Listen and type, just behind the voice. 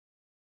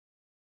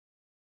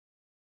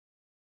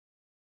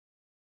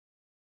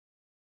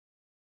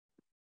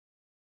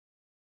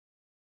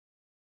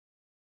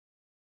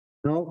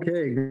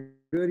Okay,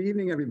 good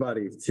evening,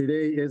 everybody.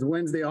 Today is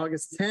Wednesday,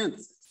 August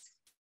 10th.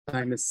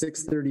 Time is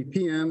 6:30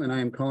 p.m. and I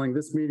am calling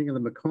this meeting of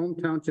the Macomb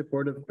Township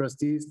Board of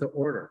Trustees to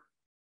order.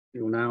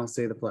 We will now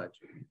say the pledge.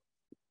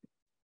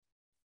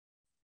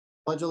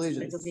 Pledge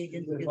allegiance.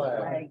 Allegiance to the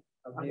flag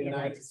of the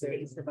United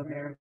States of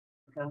America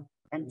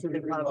and to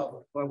the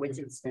republic for which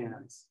it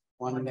stands,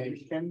 one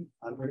nation,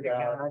 under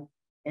God,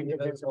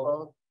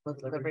 indivisible,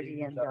 with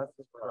liberty and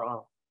justice for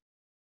all.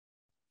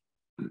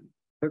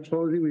 Clerk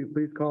Posey, will you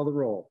please call the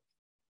roll?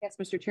 Yes,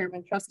 Mr.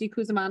 Chairman. Trustee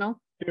Cusimano.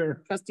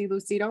 Here. Trustee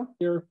Lucido.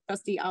 Here.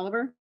 Trustee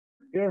Oliver.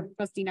 Here.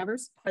 Trustee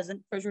Nevers.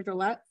 Present. Treasurer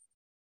Drollet.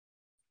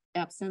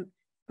 Absent.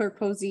 Clerk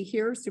Posey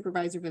here.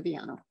 Supervisor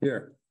Viviano.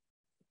 Here.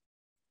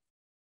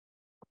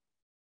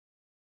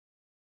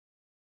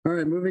 All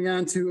right, moving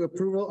on to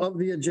approval of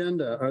the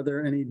agenda. Are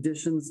there any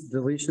additions,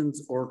 deletions,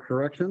 or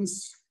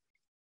corrections?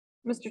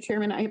 Mr.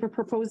 Chairman, I have a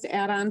proposed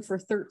add-on for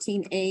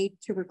 13A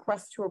to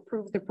request to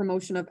approve the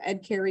promotion of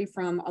Ed Carey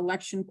from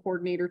election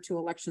coordinator to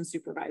election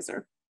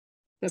supervisor.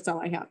 That's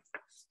all I have.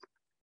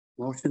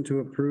 Motion to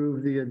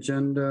approve the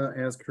agenda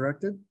as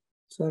corrected.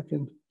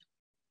 Second.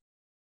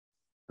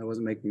 I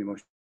wasn't making the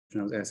motion.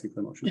 I was asking for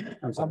the motion.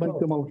 I'll make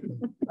the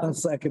motion. I'll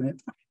second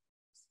it.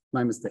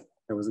 My mistake.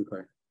 I wasn't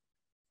clear.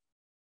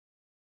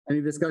 Any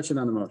discussion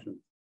on the motion?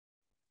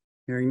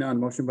 Hearing none.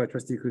 Motion by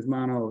Trustee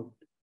Cusimano,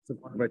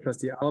 supported by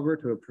Trustee Oliver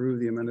to approve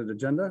the amended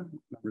agenda.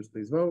 Members,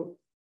 please vote.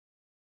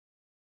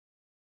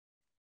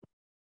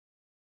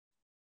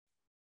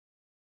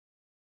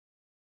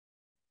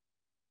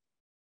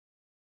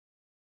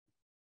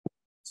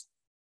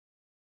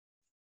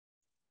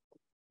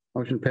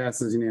 Motion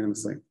passes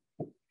unanimously.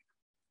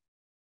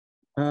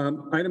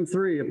 Item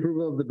 3,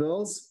 approval of the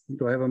bills.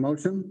 Do I have a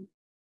motion?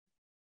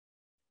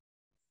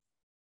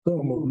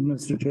 So moved,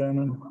 Mr.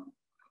 Chairman.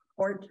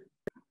 Support. Is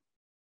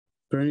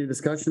there any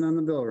discussion on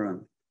the bill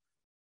run?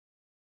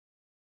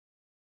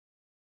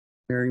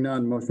 Hearing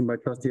none. Motion by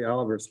Trustee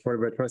Oliver,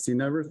 supported by Trustee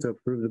Nevers to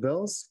approve the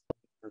bills.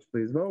 Members,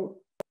 please vote.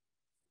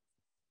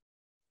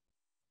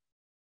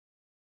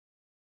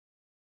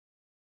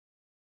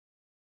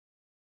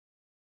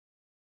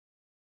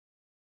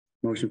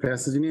 Motion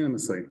passes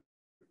unanimously.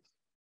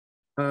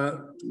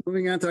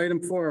 Moving on to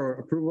item 4,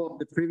 approval of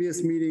the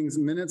previous meeting's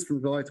minutes from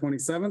July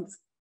 27th.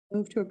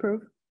 Move to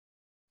approve.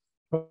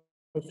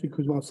 Trustee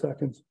Kuzma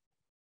seconds.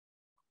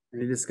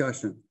 Any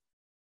discussion?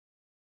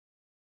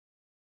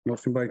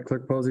 Motion by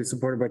Clerk Posey,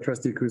 supported by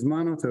Trustee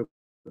Cusimano to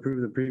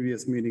approve the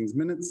previous meeting's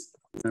minutes.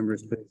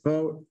 Members, please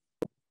vote.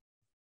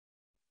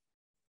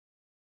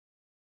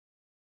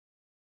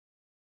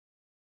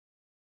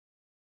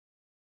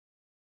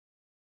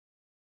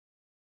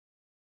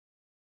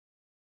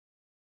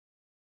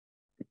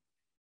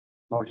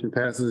 Motion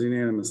passes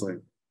unanimously.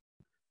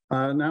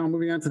 Now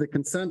moving on to the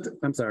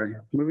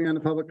moving on to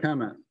public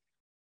comment.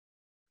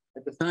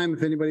 At this time,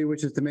 if anybody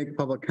wishes to make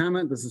public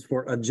comment, this is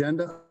for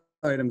agenda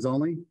items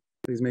only.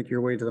 Please make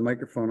your way to the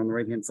microphone on the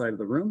right-hand side of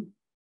the room.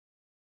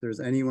 If there's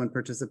anyone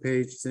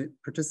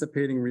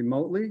participating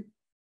remotely,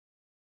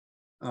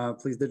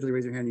 please digitally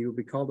raise your hand and you will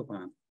be called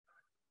upon.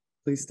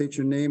 Please state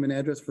your name and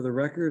address for the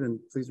record, and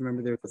please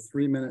remember there's a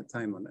 3-minute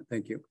time limit.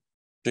 Thank you.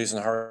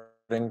 Jason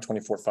Harding,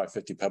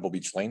 24550 Pebble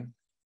Beach Lane.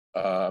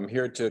 I'm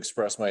here to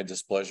express my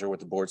displeasure with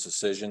the board's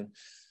decision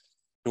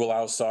to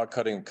allow saw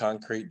cutting of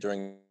concrete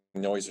during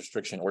noise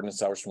restriction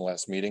ordinance hours from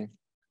last meeting.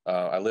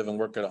 I live and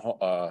work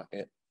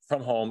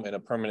from home in a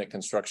permanent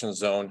construction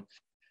zone,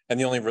 and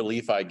the only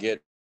relief I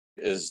get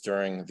is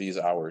during these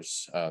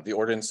hours. The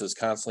ordinance is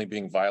constantly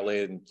being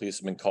violated, and police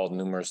have been called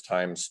numerous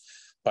times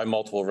by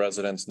multiple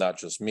residents, not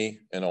just me,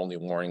 and only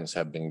warnings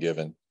have been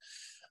given.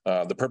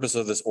 The purpose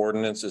of this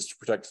ordinance is to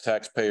protect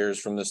taxpayers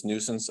from this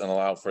nuisance and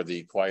allow for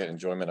the quiet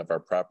enjoyment of our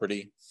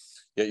property.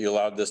 Yet you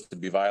allowed this to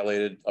be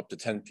violated up to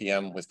 10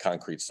 p.m. with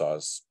concrete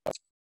saws.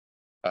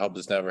 I hope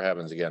this never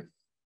happens again.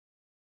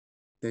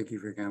 Thank you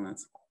for your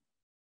comments.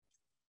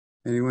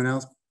 Anyone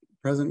else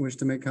present wish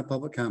to make a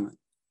public comment?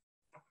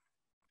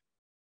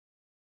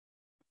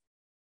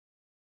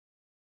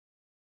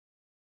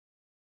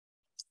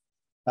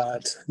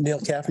 It's Neil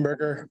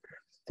Kaffenberger,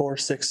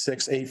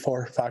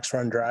 46684 Fox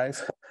Run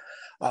Drive.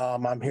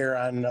 I'm here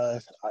on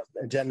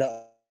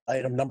agenda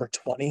item number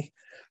 20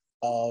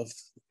 of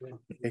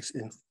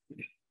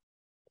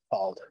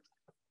called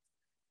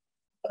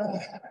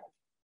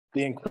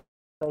the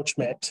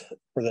encroachment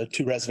for the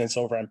 2 residents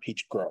over on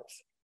Peach Grove.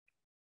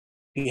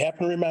 If you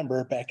happen to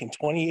remember, back in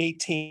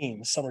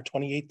 2018, summer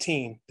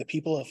 2018, the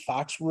people of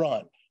Fox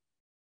Run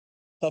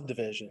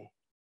subdivision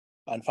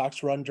on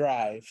Fox Run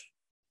Drive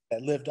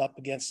that lived up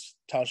against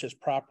township's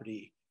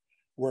property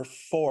were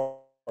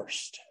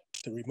forced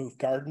to remove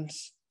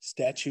gardens,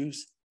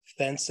 statues,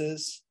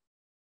 fences,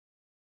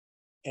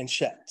 and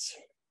sheds.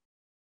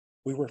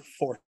 We were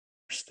forced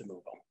to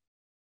move them.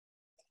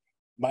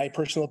 My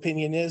personal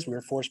opinion is we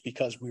were forced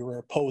because we were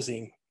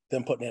opposing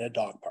them putting in a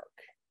dog park.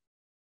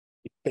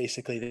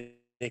 Basically,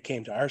 they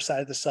came to our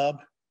side of the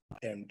sub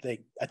and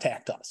they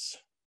attacked us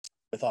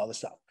with all the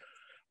stuff.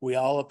 We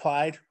all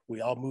applied, we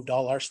all moved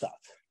all our stuff.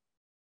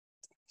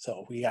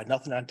 So we had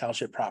nothing on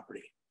township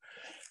property.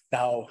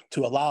 Now,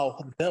 to allow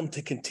them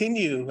to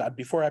continue,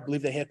 before I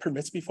believe they had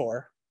permits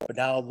before, but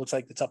now it looks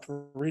like it's up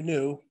for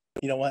renew.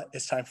 You know what?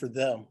 It's time for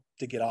them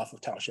to get off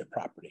of township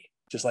property,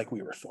 just like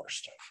we were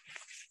forced.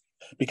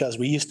 Because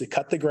we used to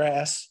cut the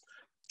grass,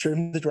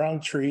 trim the wrong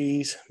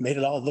trees, made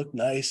it all look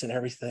nice and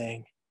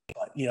everything.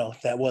 But, you know,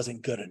 that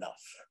wasn't good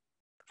enough.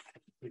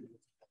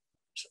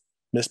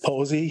 Miss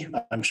Posey,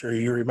 I'm sure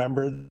you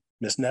remember.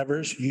 Miss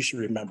Nevers, you should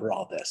remember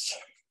all this.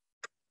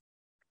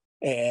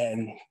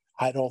 And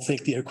I don't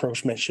think the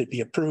encroachment should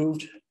be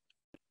approved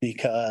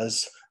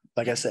because,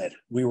 like I said,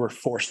 we were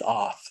forced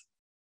off.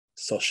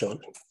 So should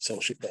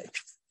they.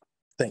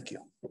 Thank you.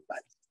 Bye.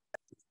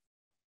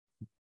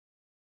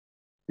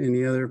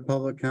 Any other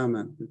public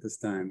comment at this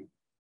time?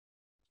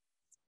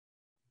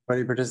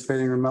 Anybody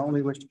participating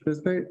remotely wish to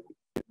participate?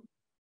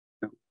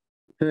 No.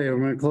 Okay, we're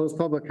going to close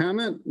public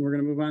comment. We're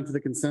going to move on to the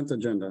consent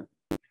agenda.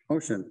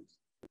 Motion.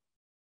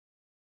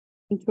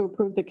 To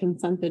approve the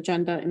consent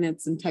agenda in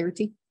its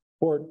entirety.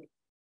 Or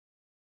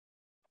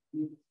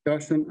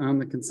discussion on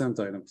the consent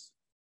items.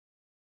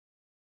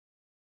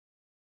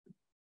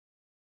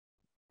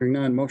 Hearing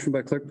none, motion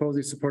by Clerk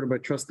Posey, supported by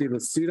Trustee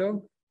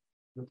Lucido.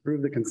 To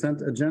approve the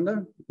consent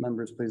agenda.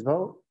 Members, please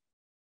vote.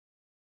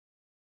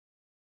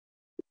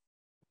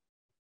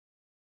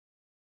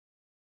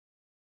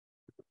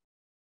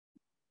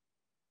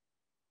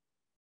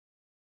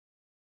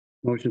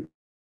 Motion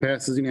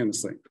passes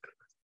unanimously.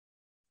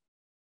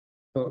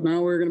 So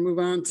now we're going to move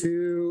on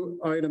to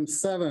item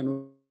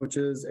 7, which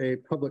is a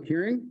public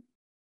hearing.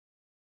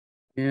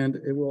 And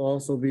it will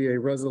also be a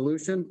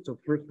resolution. So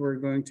first, we're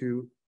going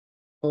to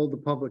hold the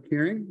public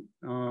hearing.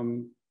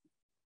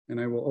 And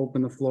I will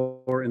open the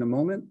floor in a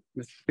moment.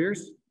 Mr.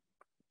 Pierce.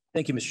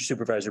 Thank you, Mr.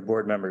 Supervisor,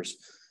 board members.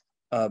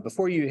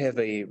 Before you have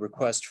a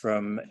request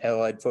from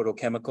Allied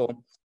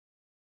Photochemical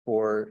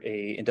for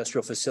a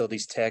industrial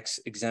facilities tax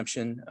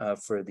exemption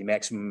for the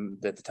maximum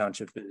that the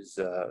township is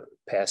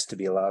passed to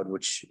be allowed,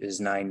 which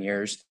is 9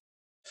 years.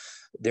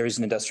 There is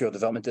an industrial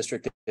development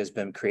district that has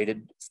been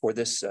created for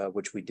this,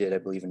 which we did, I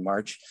believe, in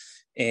March.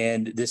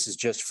 And this is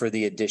just for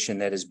the addition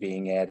that is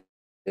being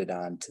added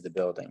on to the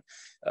building.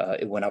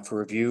 It went up for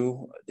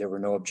review. There were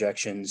no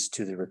objections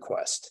to the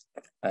request.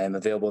 I am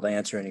available to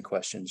answer any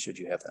questions should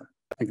you have them.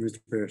 Thank you, Mr.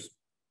 Pierce.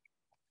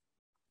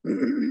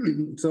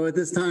 So at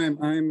this time,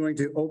 I am going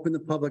to open the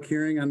public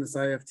hearing on this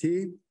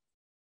IFT.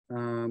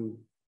 Time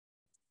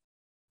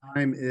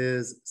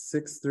is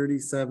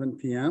 6:37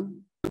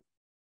 p.m. If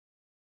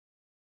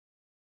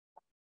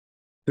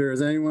there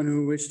is anyone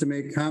who wishes to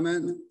make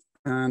comment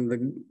on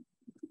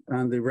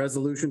the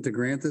resolution to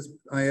grant this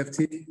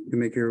IFT, you can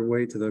make your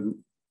way to the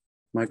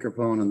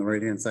microphone on the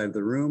right-hand side of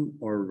the room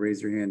or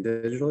raise your hand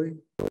digitally.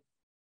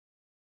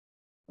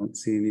 Don't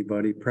see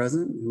anybody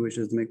present who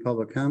wishes to make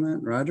public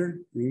comment. Roger,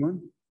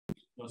 anyone?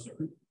 No, sir.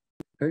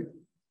 Okay.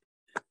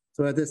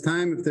 So at this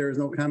time, if there is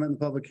no comment in the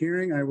public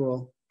hearing, I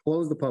will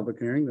close the public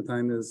hearing. The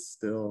time is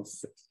still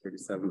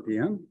 6:37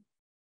 p.m.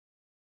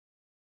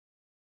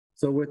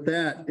 So with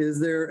that, is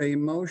there a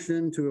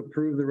motion to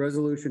approve the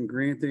resolution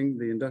granting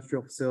the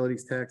industrial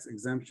facilities tax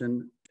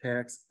exemption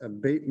tax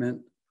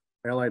abatement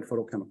Allied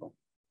Photochemical?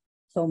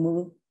 So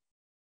move.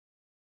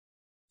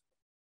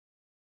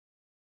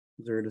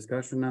 Is there a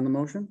discussion on the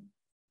motion?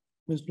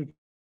 Mr.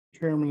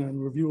 Chairman, in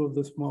review of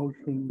this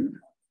motion,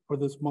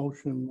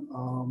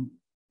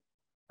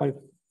 I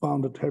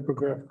found a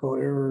typographical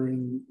error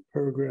in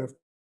paragraph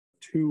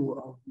 2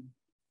 of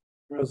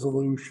the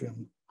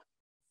resolution.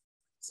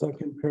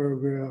 Second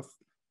paragraph,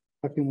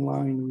 second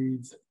line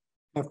reads,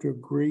 after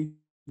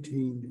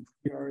granting,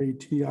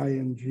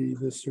 grating,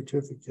 this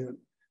certificate,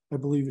 I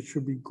believe it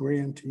should be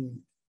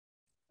granting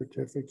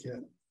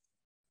certificate.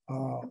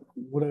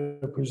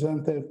 Would I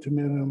present that to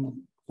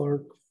Madam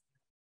Clerk?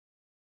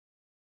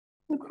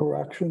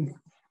 Correction?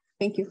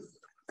 Thank you.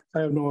 I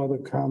have no other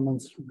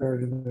comments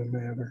regarding the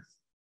matter.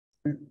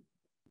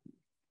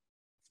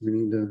 We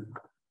need to.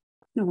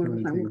 No, we're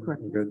fine. We're We're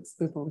correct. good.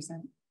 Before we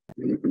sign.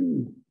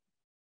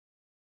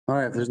 All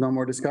right, if there's no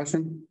more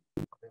discussion,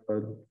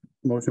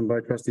 motion by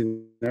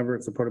Trustee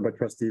Nevers, supported by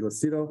Trustee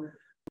Lucido,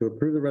 to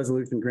approve the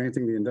resolution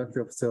granting the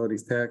industrial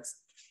facilities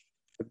tax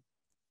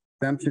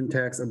exemption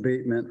tax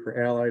abatement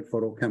for Allied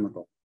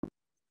Photochemical.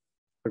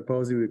 Clerk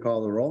Posey, we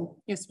call the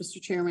roll. Yes,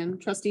 Mr. Chairman.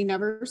 Trustee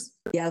Nevers,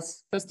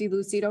 Yes. trustee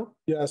Lucido,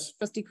 Yes.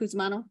 trustee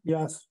Kuzmano,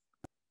 Yes.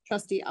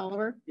 trustee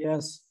Oliver,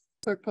 Yes.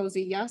 clerk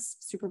Posey, yes,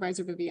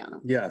 supervisor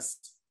Viviano.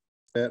 Yes,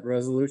 that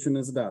resolution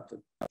is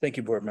adopted. Thank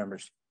you, board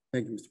members.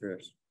 Thank you, Mr.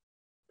 Pierce.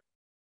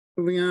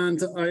 Moving on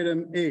to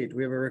item 8,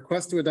 we have a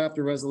request to adopt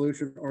a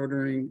resolution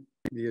ordering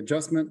the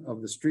adjustment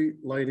of the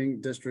street lighting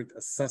district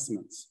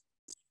assessments.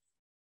 Is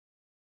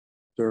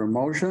there a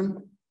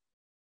motion?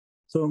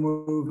 So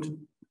moved.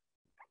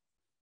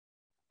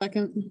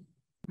 Second.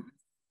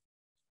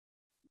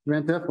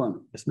 Grant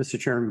Eflin. Yes, Mr.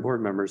 Chairman,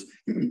 board members,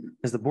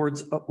 as the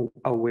board's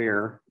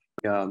aware,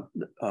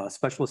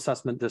 special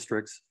assessment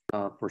districts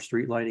for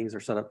street lightings are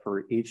set up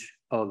for each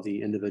of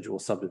the individual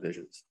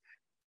subdivisions.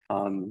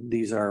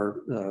 These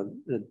are,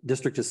 the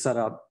district is set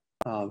up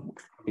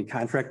we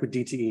contract with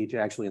DTE to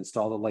actually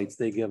install the lights.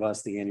 They give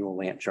us the annual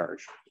lamp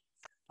charge.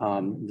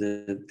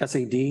 The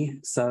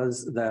SAD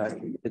says that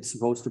it's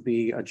supposed to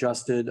be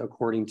adjusted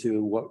according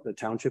to what the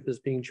township is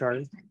being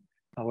charged.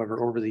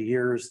 However, over the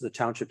years, the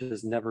township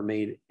has never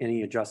made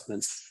any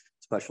adjustments,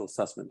 special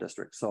assessment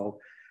district. So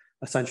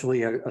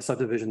essentially a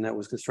subdivision that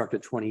was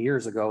constructed 20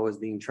 years ago is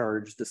being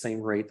charged the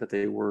same rate that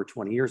they were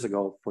 20 years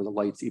ago for the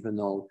lights, even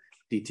though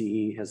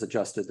DTE has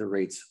adjusted the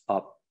rates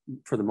up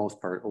for the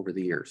most part over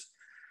the years.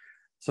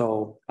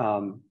 So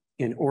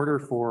in order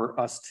for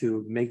us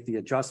to make the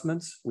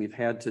adjustments, we've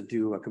had to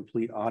do a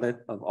complete audit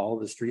of all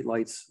of the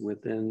streetlights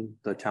within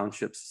the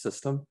township's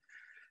system.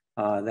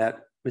 That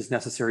is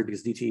necessary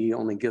because DTE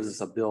only gives us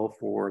a bill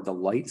for the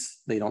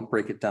lights. They don't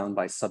break it down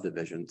by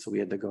subdivision. So we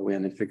had to go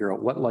in and figure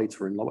out what lights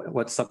were in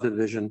what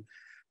subdivision,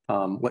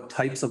 what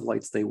types of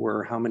lights they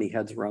were, how many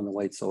heads were on the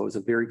lights. So it was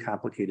a very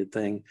complicated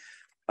thing.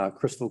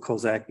 Crystal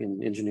Kozak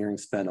in engineering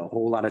spent a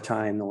whole lot of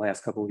time the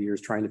last couple of years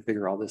trying to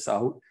figure all this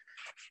out.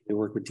 They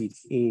work with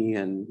DTE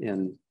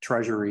and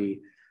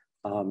Treasury,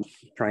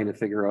 trying to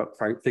figure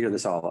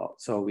this all out.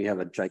 So we have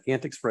a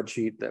gigantic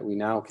spreadsheet that we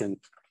now can,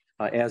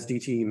 as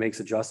DTE makes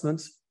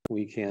adjustments,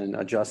 we can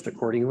adjust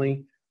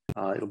accordingly.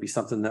 It'll be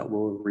something that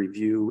we'll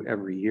review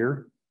every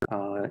year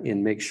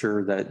and make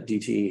sure that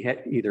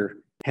DTE either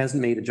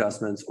hasn't made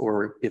adjustments,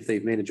 or if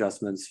they've made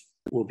adjustments,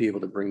 we'll be able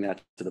to bring that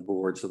to the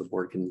board so the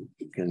board can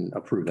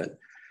approve it.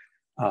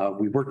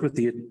 We worked with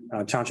the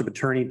township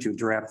attorney to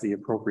draft the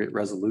appropriate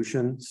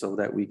resolution so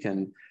that we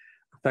can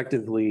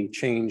effectively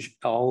change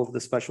all of the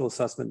special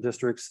assessment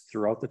districts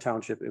throughout the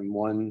township in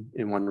one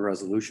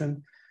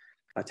resolution.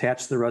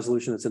 Attached to the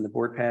resolution that's in the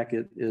board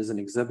packet is an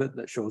exhibit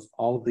that shows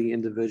all of the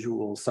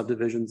individual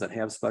subdivisions that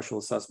have special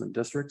assessment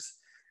districts,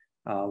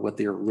 what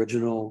the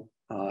original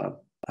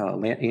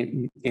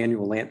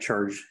annual lamp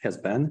charge has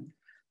been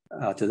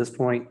to this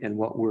point, and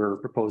what we're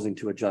proposing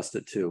to adjust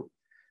it to.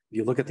 If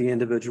you look at the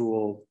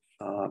individual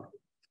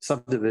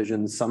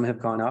subdivisions, some have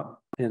gone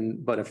up,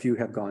 but a few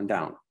have gone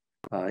down.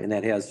 And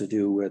that has to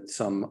do with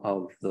some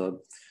of the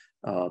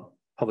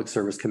Public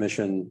Service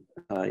Commission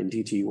and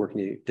DT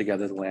working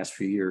together the last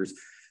few years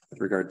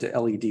with regard to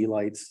LED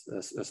lights,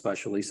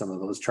 especially. Some of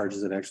those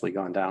charges have actually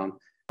gone down,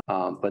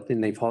 but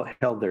then they've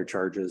held their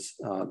charges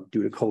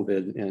due to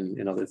COVID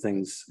and other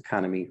things,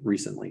 economy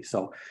recently.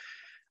 So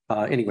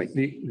anyway,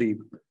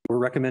 we're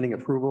recommending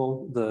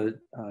approval. The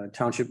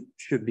township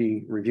should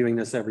be reviewing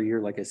this every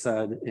year, like I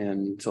said,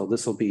 and so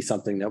this will be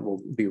something that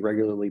will be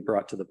regularly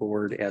brought to the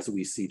board as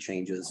we see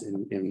changes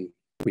and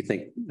we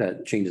think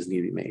that changes need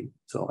to be made.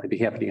 So I'd be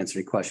happy to answer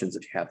any questions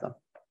if you have them.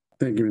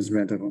 Thank you, Mr.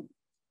 Van Tippel.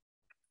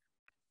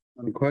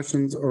 Any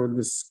questions or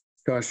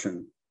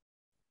discussion?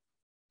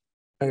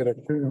 I got a,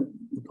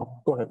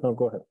 go ahead. No,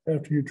 go ahead.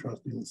 After you,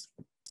 trustees.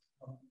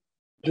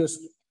 Just,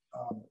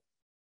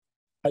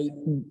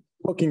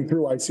 looking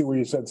through, I see where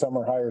you said some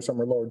are higher, some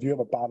are lower. Do you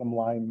have a bottom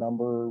line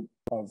number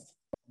of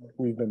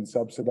we've been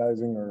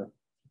subsidizing or?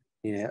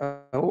 Yeah,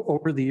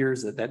 over the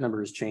years that number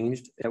has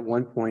changed. At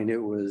one point, it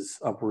was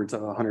upwards of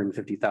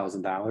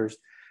 $150,000.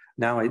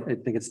 Now I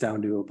think it's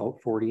down to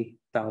about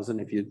 40,000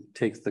 if you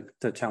take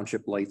the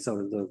township lights out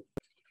of the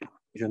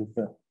vision.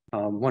 Yeah.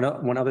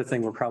 One other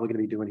thing we're probably going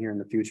to be doing here in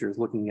the future is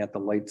looking at the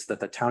lights that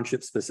the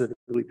township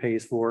specifically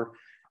pays for.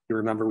 You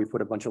remember we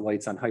put a bunch of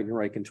lights on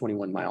Heidenreich and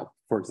 21 Mile,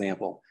 for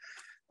example.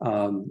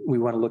 We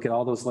want to look at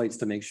all those lights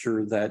to make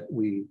sure that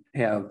we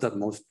have the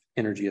most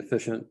energy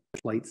efficient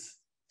lights.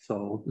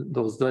 So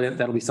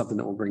that'll be something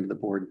that we'll bring to the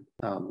board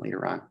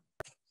later on.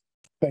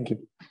 Thank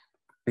you.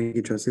 Thank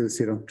you, Trustee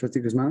Lucido.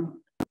 Trustee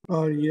Guzman?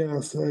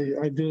 Yes,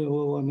 I did a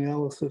little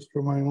analysis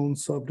for my own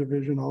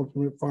subdivision,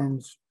 Ultimate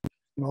Farms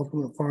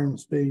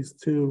Phase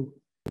 2.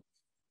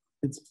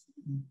 It's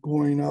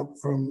going up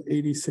from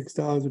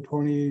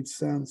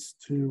 $86.28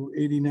 to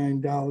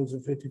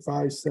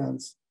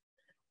 $89.55,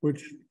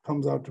 which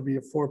comes out to be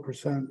a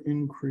 4%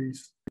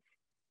 increase.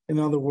 In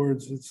other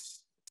words, it's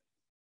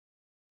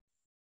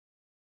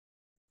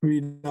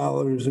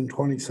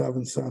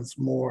 $3.27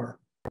 more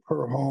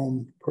per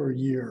home per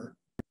year.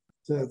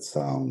 Does that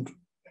sound?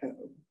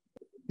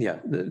 Yeah,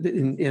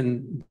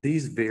 and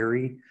these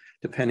vary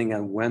depending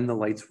on when the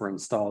lights were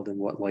installed and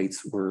what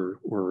lights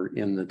were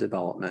in the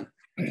development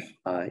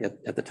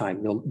at the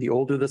time. The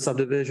older the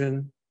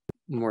subdivision,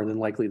 more than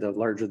likely the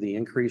larger the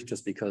increase,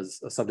 just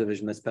because a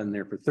subdivision that's been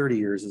there for 30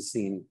 years has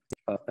seen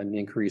an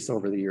increase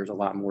over the years a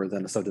lot more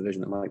than a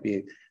subdivision that might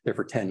be there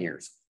for 10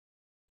 years.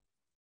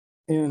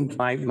 And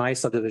my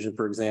subdivision,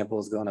 for example,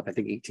 has gone up, I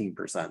think,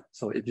 18%.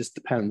 So it just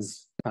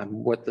depends on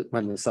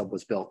when the sub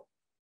was built.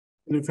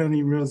 And if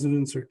any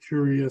residents are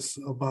curious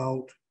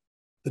about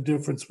the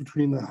difference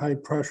between the high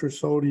pressure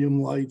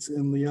sodium lights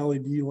and the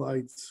LED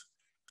lights,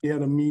 we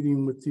had a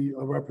meeting with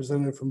a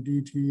representative from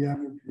DT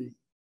Energy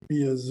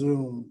via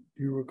Zoom.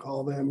 Do you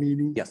recall that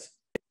meeting? Yes.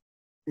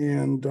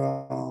 And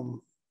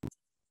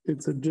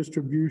it's a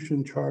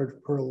distribution charge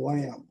per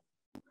lamp.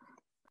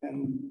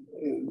 And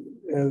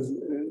as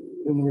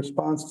in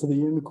response to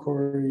the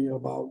inquiry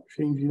about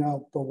changing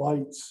out the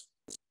lights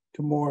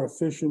to more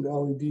efficient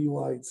LED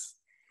lights,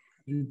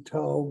 you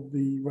tell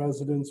the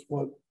residents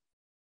what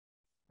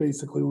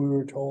basically we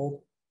were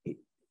told?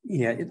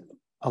 Yeah,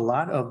 a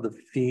lot of the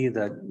fee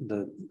that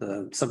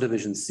the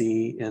subdivision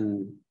see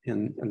in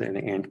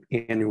an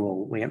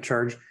annual lamp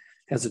charge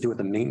has to do with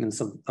the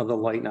maintenance of the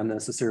light, not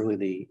necessarily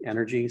the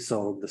energy.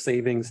 So the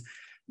savings,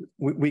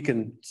 we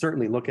can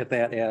certainly look at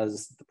that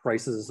as the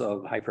prices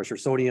of high pressure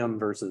sodium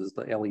versus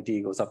the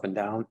LED goes up and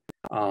down.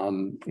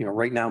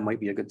 Right now might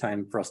be a good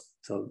time for us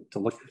to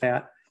look at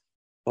that.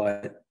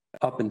 But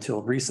up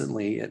until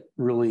recently,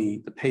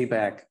 the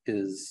payback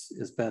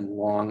has been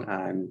long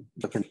on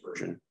the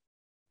conversion.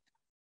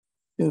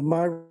 And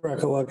my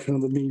recollection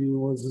of the meeting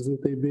was that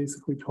they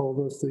basically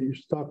told us that you're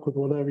stuck with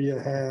whatever you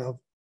have.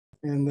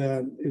 And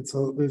that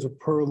there's a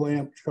per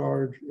lamp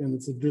charge and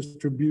it's a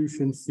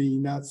distribution fee,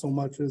 not so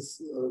much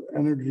as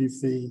energy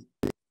fee.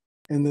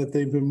 And that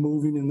they've been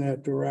moving in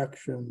that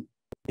direction.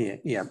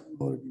 Yeah,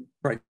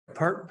 right.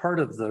 Part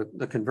of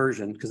the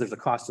conversion, because there's a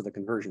cost to the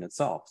conversion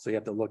itself. So you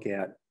have to look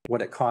at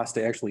what it costs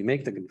to actually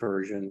make the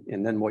conversion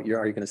and then what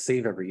are you going to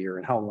save every year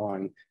and how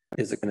long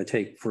is it going to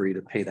take for you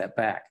to pay that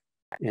back?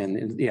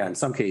 And in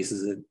some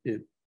cases,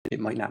 it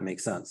might not make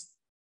sense.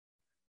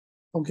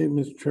 Okay,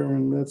 Mr.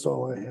 Chairman, that's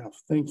all I have.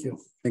 Thank you.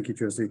 Thank you,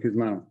 Trustee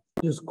Kuzma.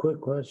 Just a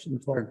quick question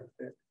for,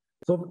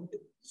 so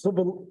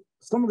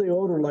some of the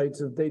older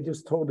lights, if they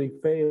just totally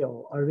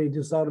fail, are they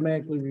just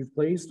automatically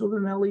replaced with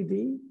an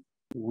LED?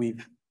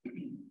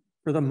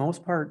 For the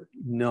most part,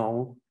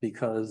 no,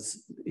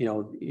 because,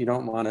 you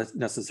don't want to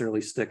necessarily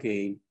stick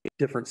a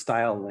different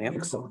style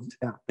lamp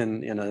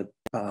in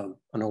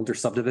an older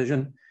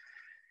subdivision.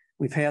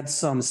 We've had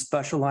some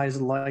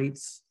specialized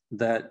lights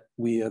that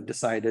we have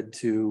decided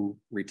to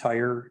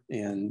retire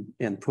and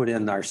put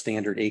in our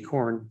standard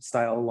acorn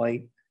style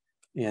light.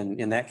 And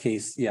in that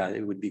case, yeah, it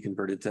would be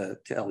converted to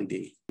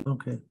LED.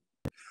 Okay.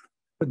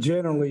 But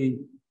generally,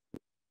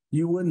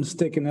 you wouldn't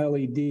stick an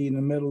LED in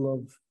the middle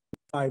of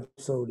 5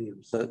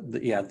 sodiums.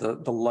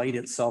 The light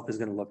itself is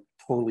going to look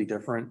totally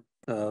different.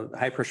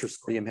 High pressure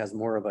sodium has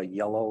more of a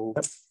yellow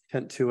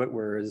tint to it,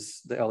 whereas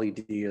the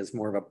LED is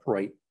more of a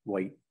bright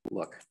white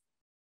look.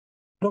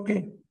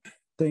 Okay,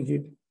 thank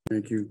you.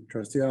 Thank you,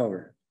 Trustee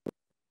Oliver.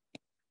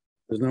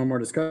 There's no more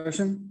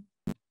discussion.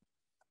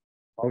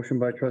 Motion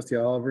by Trustee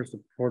Oliver,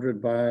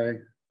 supported by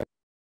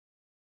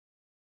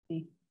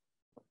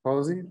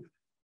Posey,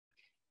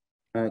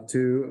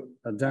 to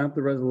adopt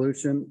the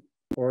resolution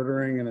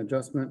ordering an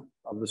adjustment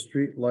of the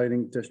street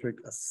lighting district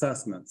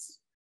assessments.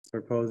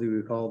 Clerk Posey,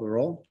 we call the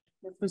roll.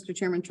 Yes, Mr.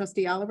 Chairman,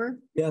 Trustee Oliver,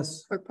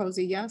 Yes. Clerk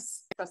Posey,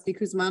 yes. Trustee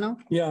Kuzma,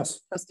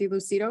 Yes. Trustee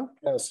Lucido,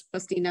 Yes.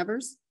 Trustee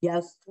Nevers,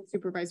 Yes.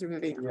 Supervisor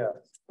Vivian. Yes.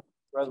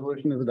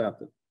 Resolution is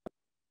adopted.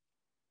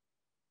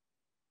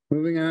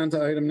 Moving on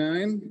to item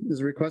 9 is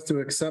a request to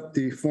accept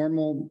the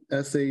formal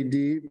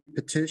SAD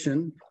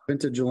petition,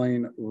 Vintage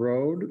Lane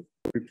Road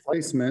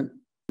replacement.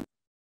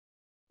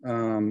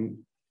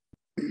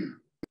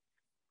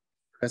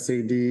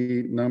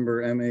 SAD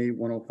number MA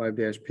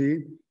 105-P,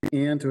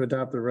 and to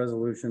adopt the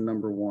resolution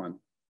number 1.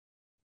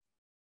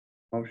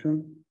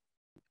 Motion?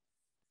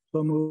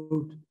 So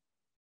moved.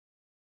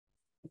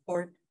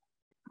 Support.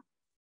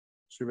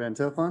 Mr. Van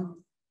Tiffel?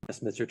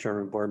 Yes, Mr.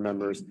 Chairman, board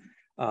members.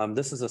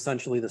 This is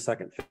essentially the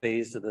second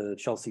phase of the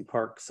Chelsea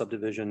Park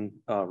subdivision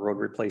road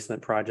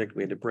replacement project.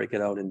 We had to break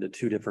it out into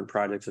 2 different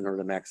projects in order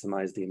to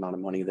maximize the amount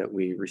of money that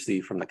we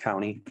receive from the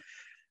county.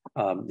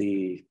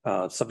 The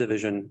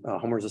subdivision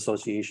homeowners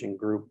association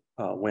group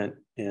went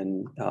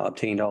and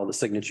obtained all the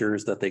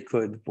signatures that they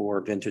could for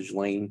Vintage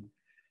Lane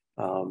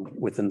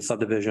within the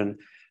subdivision.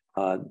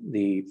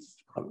 The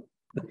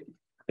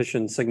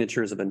petition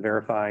signatures have been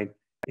verified.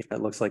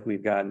 It looks like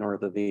we've got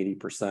north of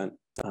 80%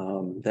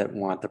 that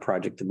want the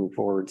project to move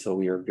forward. So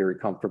we are very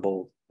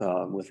comfortable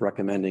with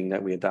recommending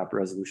that we adopt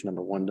resolution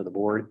number 1 to the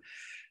board.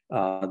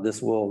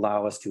 This will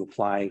allow us to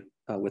apply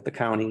with the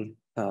county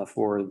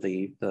for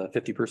the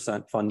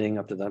 50% funding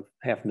up to the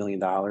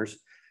 $500,000.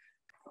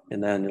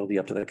 And then it'll be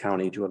up to the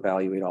county to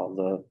evaluate all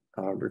the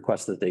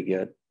requests that they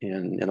get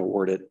and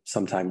award it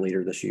sometime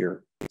later this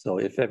year. So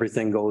if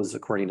everything goes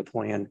according to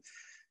plan,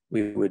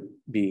 we would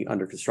be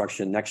under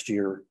construction next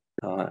year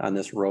on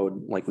this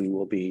road, like we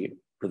will be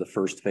for the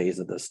first phase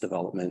of this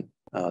development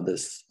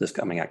this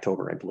coming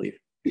October, I believe.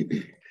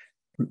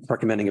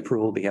 Recommending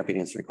approval. Be happy to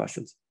answer any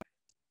questions.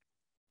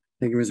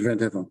 Thank you, Mr. Van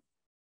Tiffel.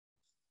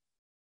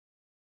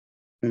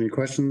 Any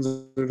questions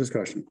or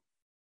discussion?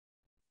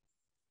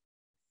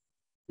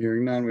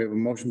 Hearing none, we have a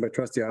motion by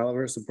Trustee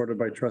Oliver, supported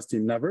by Trustee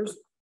Nevers,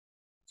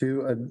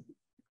 to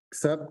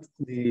accept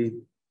the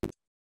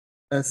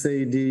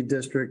SAD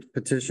district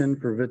petition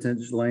for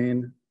Vintage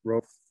Lane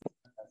Road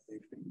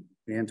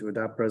and to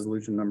adopt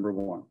resolution number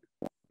 1.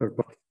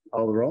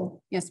 Call the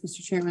roll. Yes,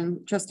 Mr.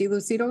 Chairman, Trustee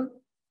Lucido,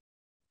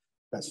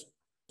 Yes.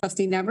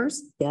 Trustee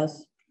Nevers,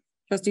 Yes.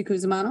 Trustee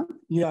Kuzma,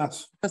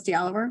 Yes. Trustee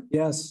Oliver,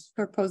 Yes.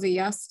 Clerk Posey,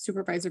 yes.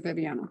 Supervisor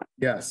Viviano.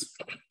 Yes.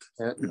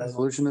 That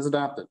resolution is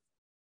adopted.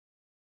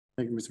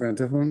 Thank you, Mr. Van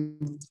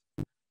Tiffel.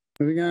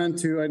 Moving on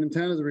to item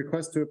 10 is a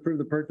request to approve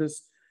the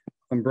purchase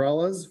of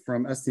umbrellas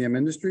from SDM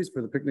Industries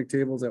for the picnic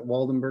tables at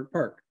Waldenburg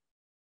Park.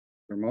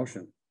 For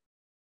motion.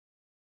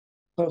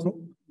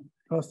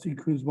 Trustee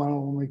Kuzma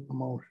will make the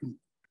motion.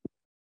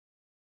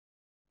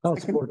 I'll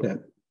support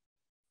that.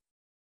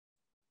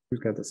 Who's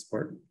got the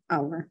support?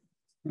 Oliver.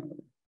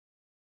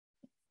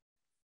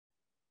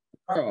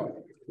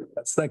 Oh,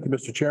 Yes, thank you,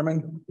 Mr.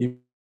 Chairman.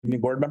 Evening,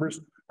 board members.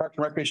 Parks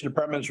and Recreation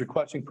Department is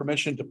requesting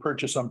permission to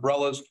purchase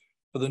umbrellas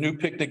for the new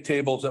picnic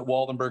tables at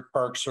Waldenberg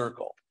Park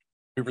Circle.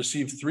 We've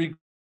received 3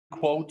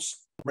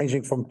 quotes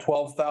ranging from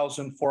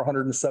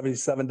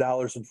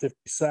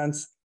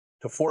 $12,477.50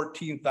 to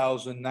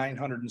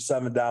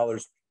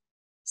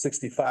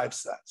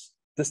 $14,907.65.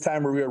 This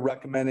time we are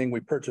recommending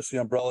we purchase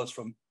the umbrellas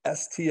from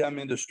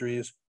STM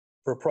Industries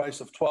for a price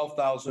of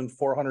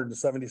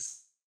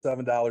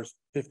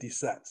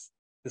 $12,477.50.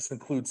 This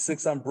includes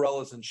 6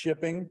 umbrellas and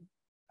shipping.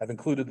 I've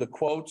included the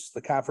quotes,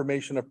 the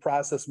confirmation of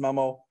process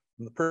memo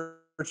from the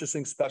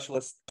purchasing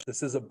specialist.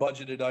 This is a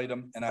budgeted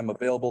item and I'm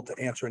available to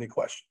answer any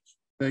questions.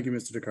 thank you,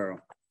 Mr. DeCaro.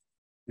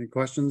 Any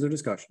questions or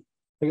discussion?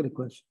 I got a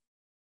question.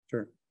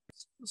 Sure.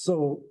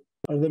 So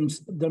are them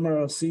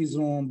are a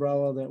seasonal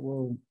umbrella that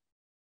will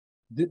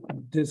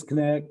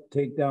disconnect,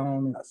 take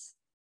down? Yes.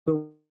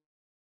 So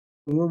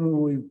when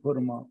will we put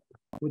them up?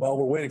 Well,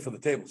 we're waiting for the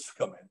tables to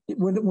come in.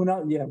 When we're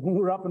not, yeah, when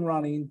we're up and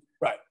running.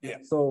 Right, yeah.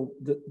 So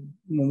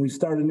when we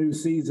start a new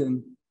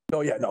season.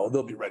 Oh, yeah, no,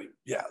 they'll be ready.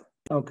 Yeah,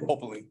 Okay,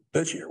 hopefully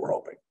this year, we're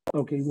hoping.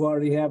 okay, we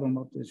already have them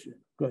up this year.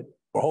 Good.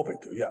 We're hoping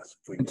to, yes.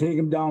 If we And can, take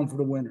them down for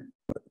the winter.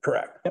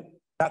 correct. Yep.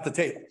 Not the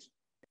tables.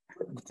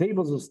 The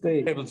tables will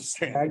stay. Tables are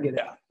staying. I get it.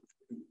 Yeah,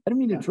 I didn't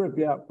mean to trip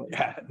you up, but.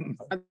 yeah.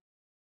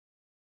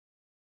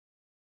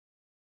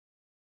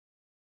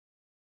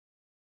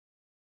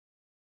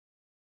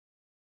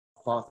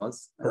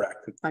 Cloths.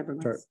 Correct.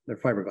 Fiberglass. They're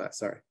fiberglass,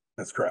 sorry.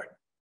 That's correct.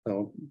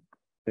 So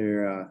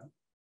they're,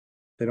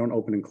 they don't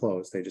open and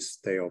close. They just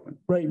stay open.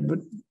 Right, but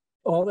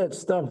all that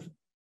stuff,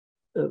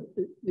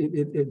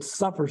 it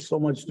suffers so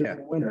much during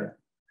the winter.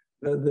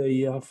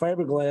 The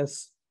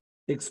fiberglass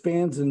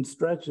expands and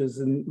stretches,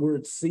 and where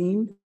it's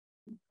seamed,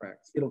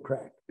 Correct. it'll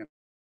crack. Yep.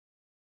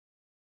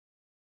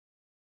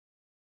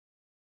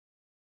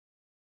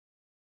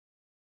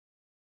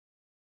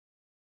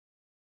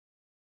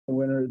 The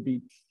winter would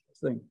be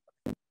thing.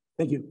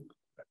 Thank you.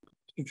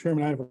 Mr.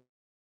 Chairman, I have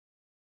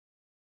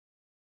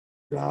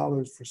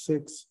dollars for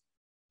 6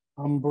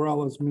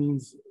 umbrellas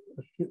means,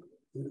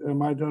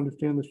 am I to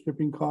understand the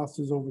shipping cost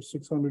is over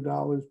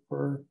 $600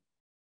 per?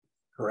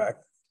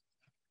 Correct.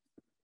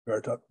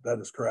 That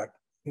is correct.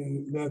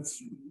 And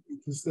that's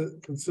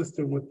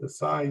consistent with the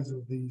size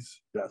of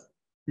these Yes,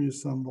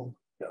 reassembled.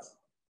 yes.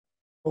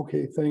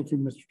 Okay, thank you,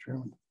 Mr.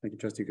 Chairman. Thank you,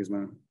 trustee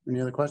Kuzma. Any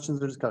other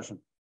questions or discussion?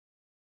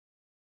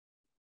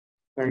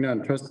 Hearing none,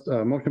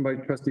 motion by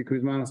trustee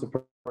Kuzma,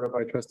 supported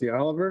by trustee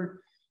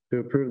Oliver to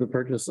approve the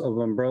purchase of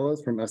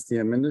umbrellas from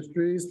STM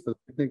Industries for the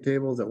picnic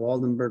tables at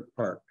Waldenberg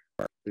Park.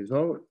 Please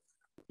vote.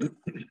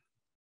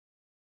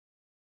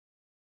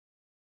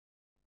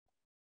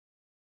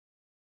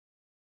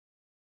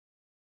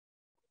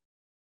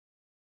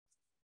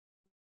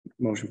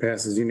 Motion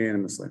passes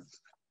unanimously.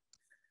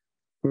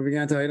 Moving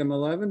on to item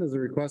 11 is a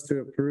request to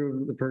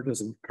approve the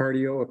purchase of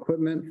cardio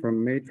equipment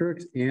from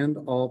Matrix and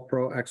All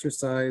Pro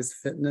Exercise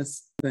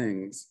Fitness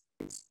Things.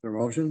 Is there a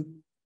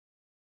motion?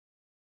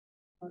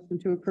 Motion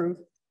to approve.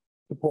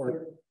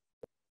 Support.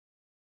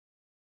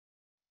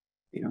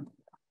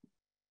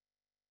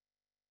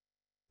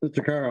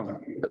 Mr.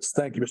 Carl. Yes,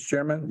 thank you, Mr.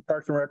 Chairman.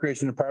 Parks and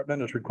Recreation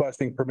Department is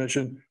requesting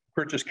permission to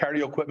purchase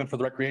cardio equipment for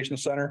the recreation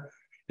center.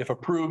 If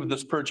approved,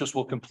 this purchase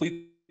will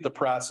complete the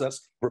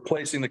process,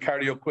 replacing the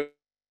cardio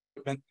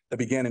equipment that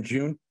began in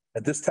June.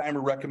 At this time,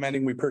 we're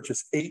recommending we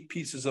purchase 8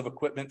 pieces of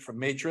equipment from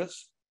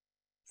Matrix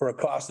for a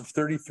cost of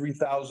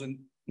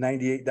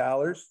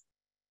 $33,098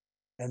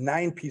 and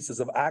 9 pieces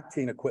of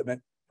octane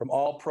equipment from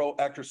All Pro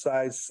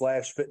Exercise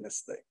 /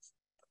 Fitness Things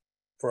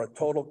for a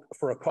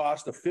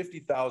cost of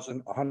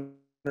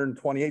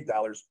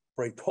 $50,128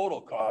 for a total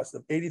cost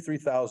of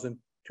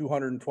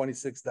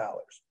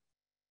 $83,226.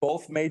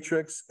 Both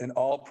Matrix and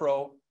All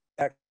Pro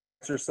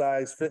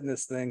Exercise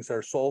Fitness Things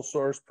are sole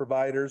source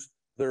providers of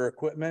their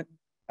equipment.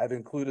 I've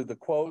included the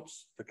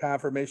quotes, the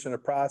confirmation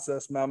of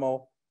process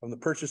memo from the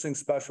purchasing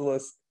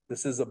specialist.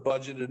 This is a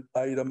budgeted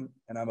item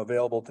and I'm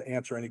available to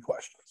answer any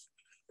questions.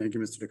 Thank you,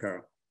 Mr.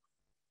 DeCaro.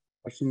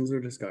 Questions or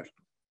discussion?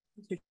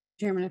 Mr.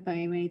 Chairman, if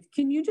I may,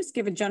 can you just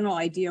give a general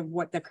idea of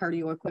what the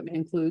cardio equipment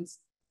includes?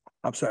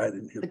 I'm sorry, I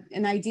didn't hear.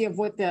 An idea of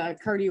what the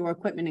cardio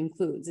equipment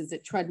includes? Is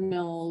it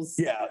treadmills?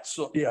 Yeah,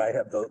 so yeah, I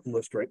have the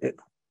list right.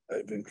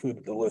 I've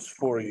included the list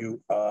for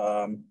you.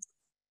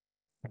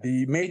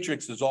 The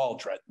Matrix is all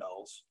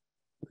treadmills.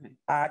 Okay.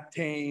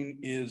 Octane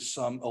is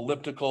some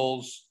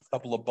ellipticals, a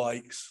couple of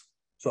bikes.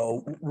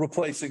 So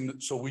replacing,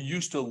 so we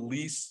used to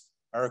lease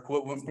our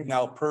equipment, we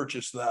now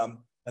purchase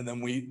them, and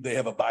then they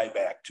have a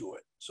buyback to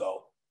it.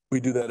 So we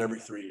do that every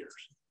 3 years.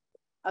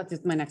 That's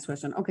just my next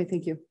question. Okay,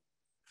 thank you.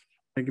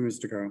 Thank you,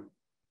 Mr. Carl.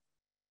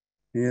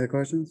 Any other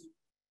questions?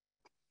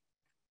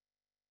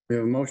 We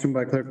have a motion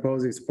by Clerk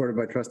Posey, supported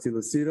by trustee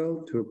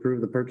Lucido, to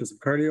approve the purchase of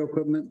cardio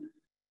equipment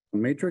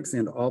Matrix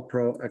and All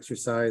Pro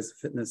Exercise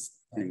Fitness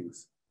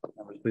Things.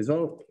 Members, please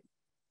vote.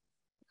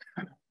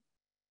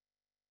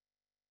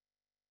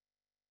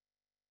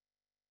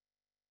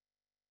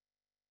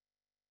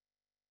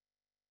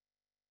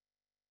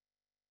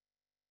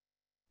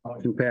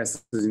 Motion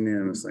passes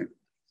unanimously.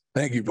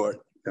 Thank you, board.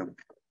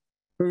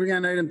 Moving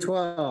on, item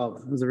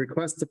 12 is a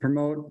request to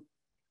promote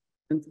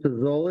Vince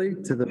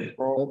Pizzoli to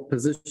the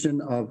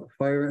position of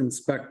fire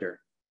inspector.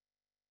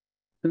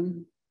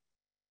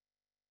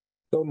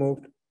 So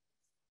moved.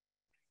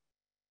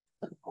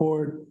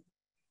 Support.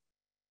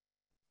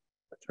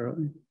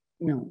 Charlie?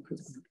 No.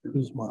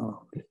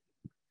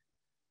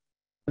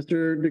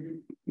 Mr.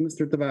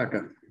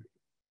 Tabaka.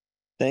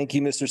 Thank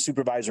you, Mr.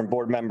 Supervisor and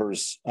board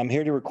members. I'm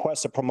here to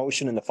request a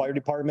promotion in the fire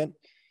department.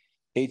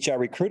 HR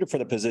recruited for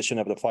the position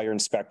of the fire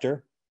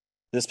inspector.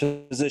 This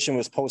position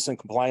was posted in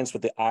compliance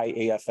with the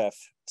IAFF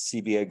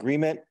CBA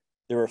agreement.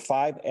 There were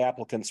 5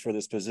 applicants for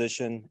this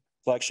position.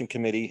 Selection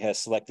committee has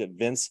selected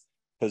Vince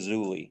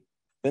Pizzoli.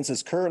 Vince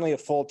is currently a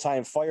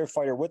full-time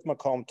firefighter with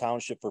Macomb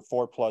Township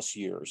for 4+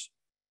 years.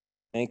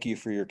 Thank you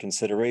for your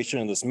consideration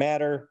in this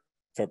matter.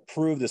 If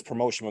approved, this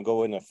promotion will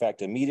go into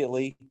effect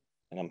immediately,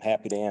 and I'm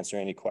happy to answer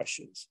any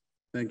questions.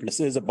 Thank you. This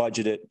is a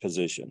budgeted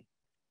position.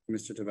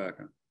 Mr.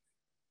 Tabaka.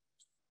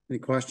 Any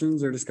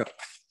questions or discussion?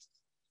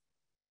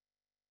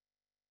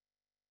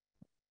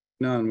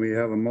 None. We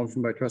have a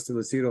motion by trustee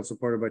Lucido,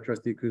 supported by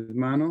trustee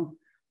Kuzmano.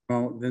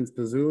 Vince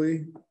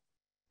Pizzoli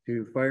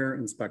to fire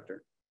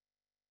inspector.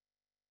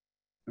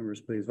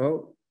 Members, please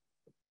vote.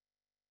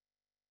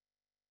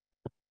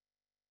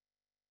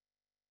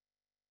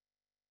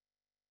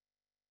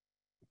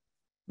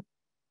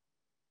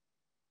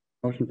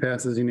 Motion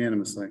passes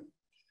unanimously.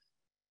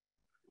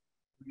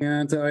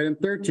 And to item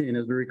 13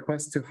 is the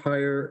request to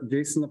hire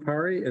Jason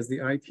Lapari as the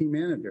IT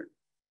manager.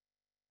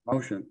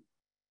 Motion.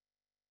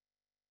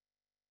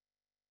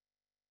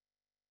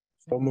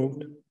 So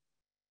moved.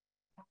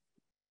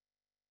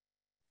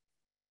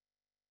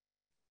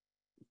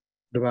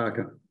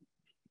 Tabaka.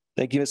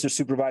 Thank you, Mr.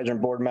 Supervisor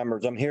and board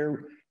members. I'm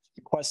here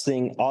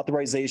requesting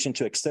authorization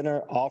to extend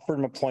our offer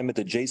of employment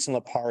to Jason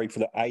Lapari for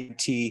the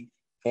IT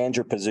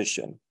manager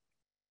position.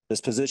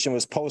 This position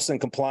was posted in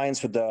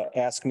compliance with the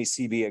Ask Me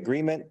CBA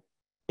agreement.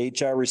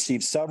 HR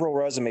received several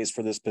resumes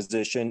for this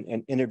position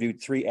and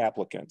interviewed 3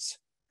 applicants.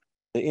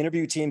 The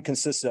interview team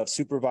consisted of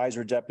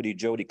Supervisor Deputy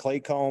Jody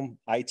Claycomb,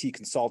 IT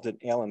consultant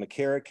Alan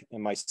McCarrick,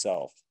 and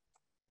myself.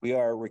 We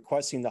are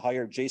requesting to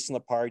hire Jason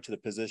Lapari to the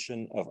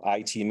position of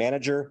IT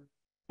manager.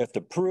 If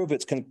approved,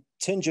 it's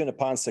contingent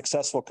upon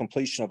successful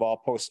completion of all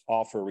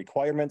post-offer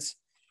requirements,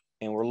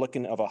 and we're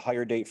looking of a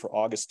hire date for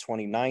August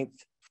 29th.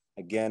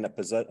 Again, a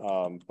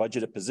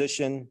budgeted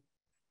position.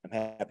 I'm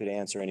happy to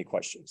answer any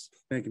questions.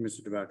 Thank you,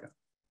 Mr. Tabaka.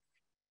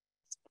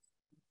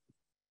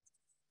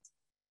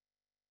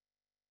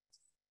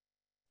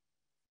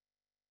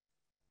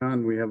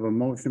 And we have a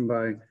motion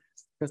by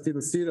trustee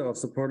Lucido,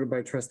 supported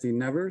by trustee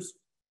Nevers.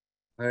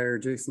 Hire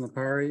Jason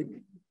Lapari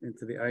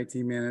into the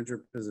IT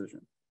manager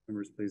position.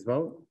 Members, please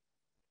vote.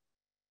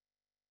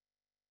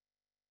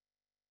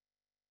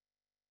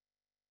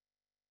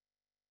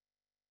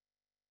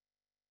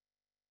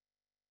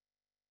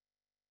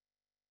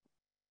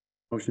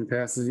 Motion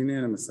passes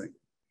unanimously.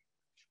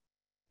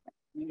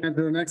 And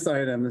to the next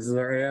item, this is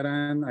our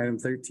add-on, item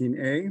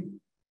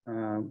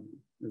 13A.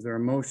 Is there a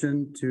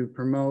motion to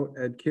promote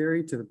Ed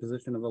Carey to the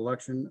position of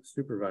election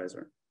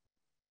supervisor?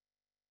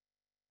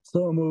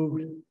 So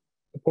moved.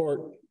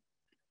 Support.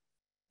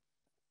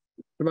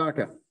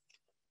 Tabaka.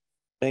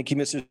 Thank you,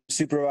 Mr.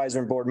 Supervisor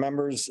and board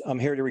members. I'm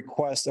here to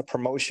request a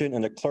promotion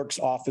in the clerk's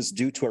office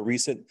due to a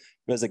recent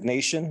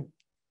resignation.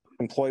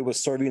 Employee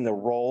was serving the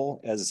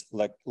role as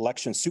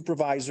election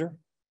supervisor,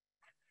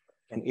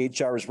 and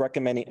HR is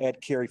recommending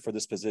Ed Carey for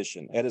this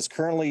position. Ed is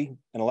currently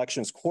an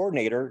elections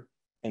coordinator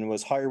and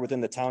was hired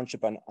within the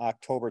township on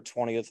October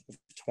 20th,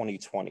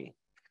 2020.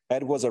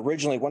 Ed was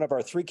originally one of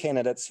our 3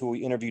 candidates who we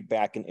interviewed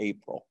back in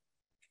April.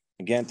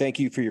 Again, thank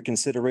you for your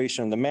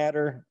consideration on the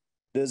matter.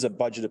 It is a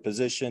budgeted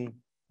position,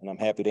 and I'm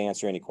happy to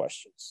answer any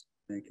questions.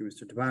 Thank you,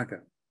 Mr.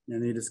 Tabaka.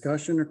 Any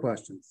discussion or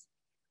questions?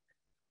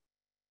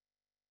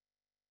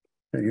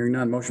 Okay, hearing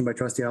none, motion by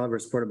trustee Oliver,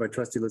 supported by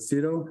trustee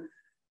Lucido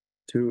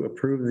to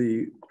approve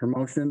the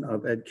promotion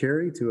of Ed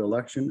Carey to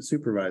election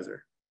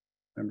supervisor.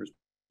 Members,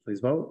 please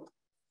vote.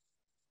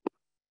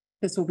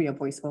 This will be a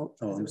voice vote.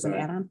 Oh, I'm Is it an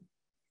sorry. add-on?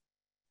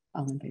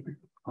 All in favor?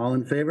 All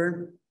in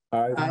favor?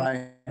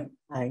 Aye.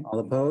 Aye. All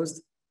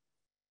opposed?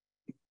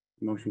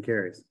 Motion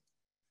carries.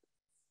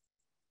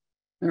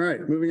 All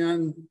right, moving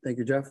on. Thank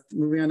you, Jeff.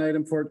 Moving on to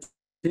item 14,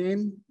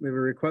 we have a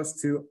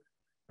request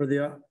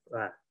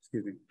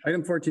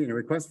Item 14, a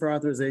request for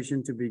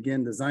authorization to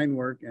begin design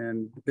work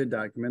and bid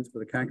documents for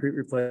the concrete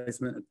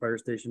replacement at fire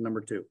station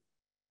number 2. Is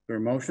there a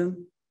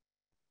motion?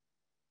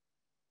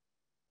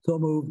 So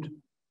moved.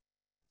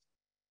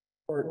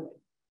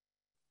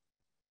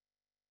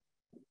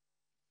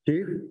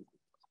 Chief?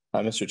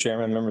 Mr.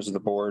 Chairman, members of the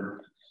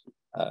board,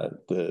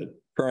 the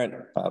current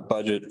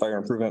fire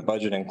improvement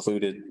budget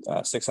included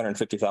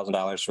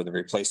 $650,000 for the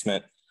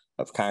replacement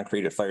of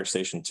concrete at Fire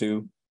Station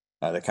 2.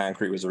 The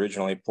concrete was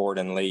originally poured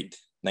in late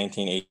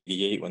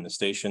 1988 when the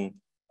station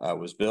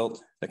was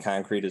built. The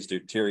concrete has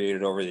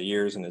deteriorated over the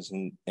years and is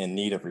in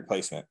need of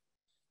replacement.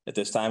 At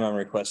this time, I'm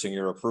requesting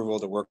your approval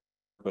to work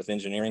with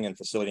engineering and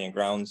facility and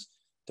grounds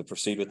to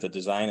proceed with the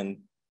design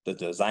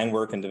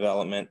work and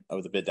development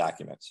of the bid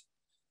documents.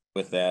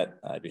 With that,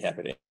 I'd be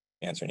happy to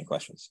answer any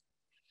questions.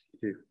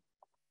 Thank you.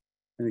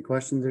 Any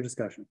questions or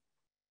discussion?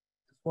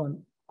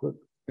 One quick.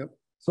 Yep.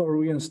 So are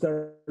we gonna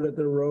start at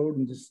the road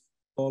and just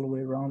all the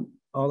way around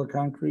all the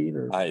concrete,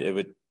 or?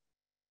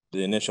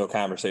 The initial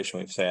conversation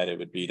we've had, it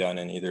would be done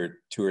in either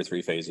 2 or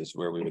 3 phases,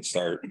 where we would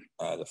start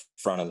the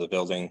front of the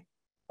building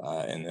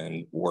and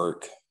then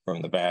work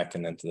from the back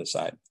and then to the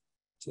side.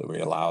 So we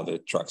allow the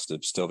trucks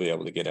to still be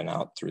able to get in and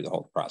out through the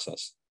whole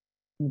process.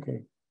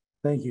 Okay,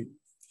 thank you.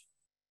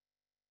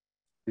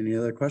 Any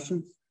other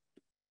questions?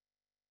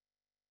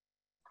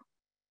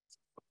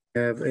 I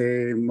have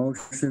a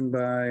motion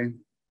by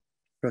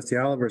trustee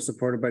Oliver,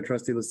 supported by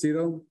trustee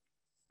Lucido,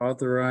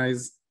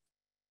 authorize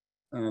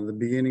the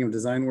beginning of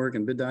design work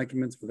and bid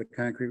documents for the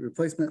concrete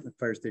replacement at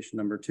Fire Station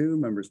number 2.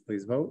 Members,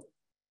 please vote.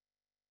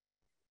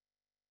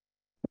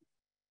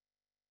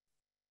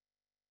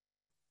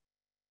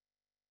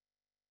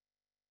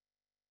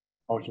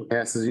 Motion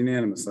passes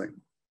unanimously.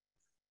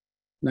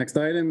 Next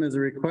item is a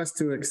request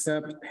to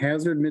accept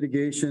hazard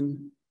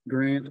mitigation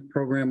grant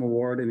program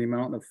award in the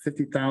amount of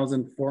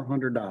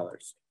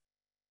 $50,400.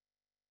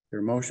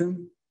 Your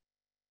motion?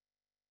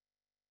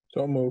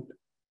 So moved.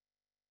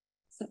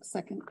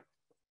 Second.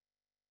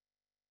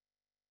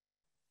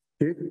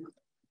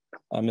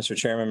 Mr.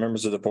 Chairman,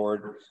 members of the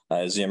board,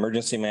 as the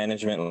emergency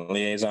management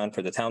liaison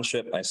for the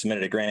township, I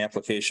submitted a grant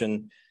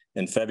application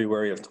in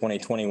February of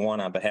 2021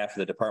 on behalf of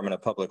the Department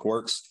of Public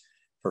Works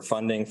for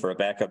funding for a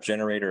backup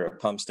generator at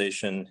pump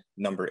station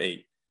number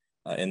 8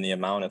 in the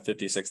amount of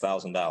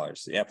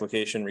 $56,000. The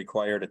application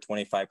required a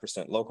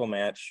 25% local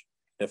match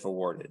if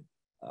awarded.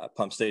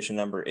 Pump station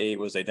number 8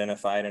 was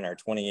identified in our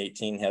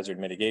 2018 hazard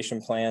mitigation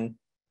plan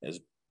as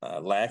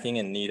lacking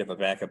in need of a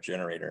backup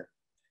generator.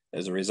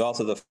 As a result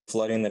of the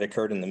flooding that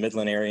occurred in the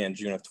Midland area in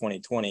June of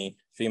 2020,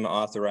 FEMA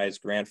authorized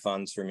grant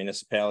funds for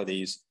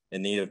municipalities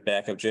in need of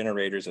backup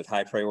generators at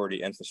high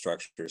priority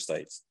infrastructure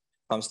sites.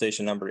 Pump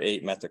station number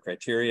 8 met the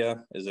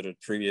criteria as it had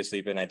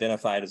previously been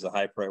identified as a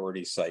high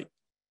priority site.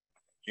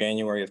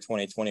 January of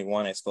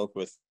 2021, I spoke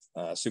with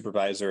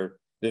Supervisor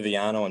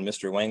Viviano and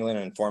Mr. Wanglin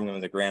and informed them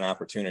of the grant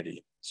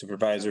opportunity.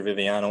 Supervisor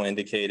Viviano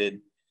indicated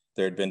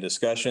there had been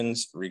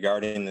discussions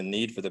regarding the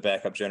need for the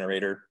backup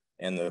generator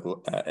and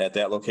at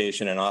that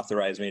location and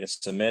authorized me to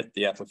submit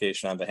the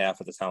application on behalf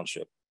of the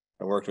township.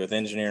 I worked with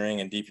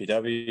engineering and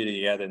DPW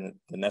to gather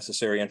the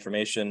necessary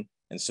information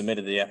and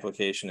submitted the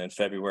application in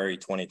February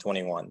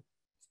 2021.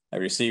 I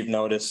received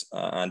notice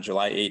on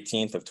July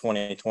 18th of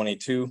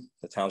 2022.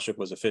 The township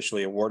was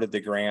officially awarded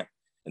the grant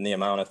in the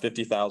amount of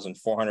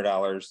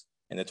 $50,400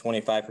 and the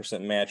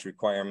 25% match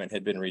requirement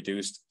had been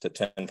reduced to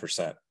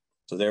 10%.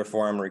 So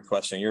therefore, I'm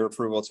requesting your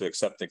approval to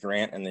accept the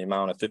grant in the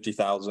amount of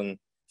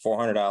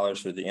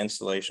 $50,400 for the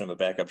installation of a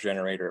backup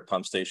generator at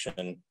pump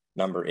station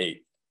number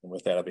 8. And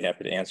with that, I'll be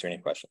happy to answer any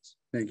questions.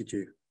 Thank you,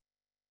 Chief.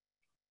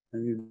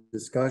 Any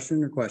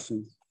discussion or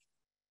questions?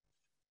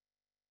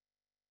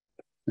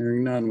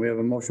 Hearing none, we have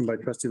a motion by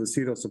trustee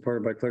Lucido,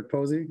 supported by clerk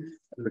Posey.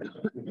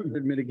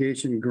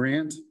 Mitigation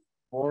grant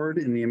award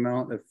in the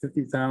amount of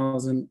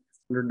 $50,100.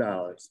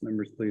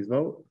 Members, please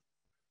vote.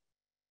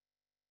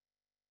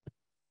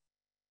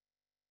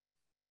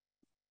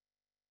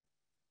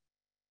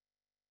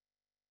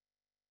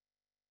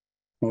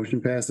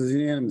 Motion passes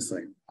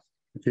unanimously.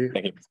 Thank you.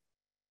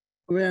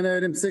 Moving on to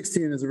item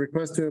 16 is a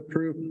request to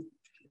approve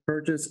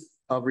purchase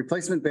of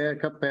replacement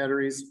backup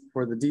batteries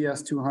for the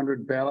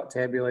DS200 ballot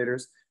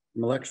tabulators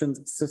from Elections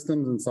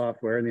Systems and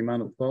Software in the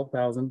amount of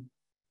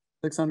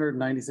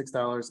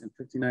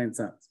 $12,696.59. Is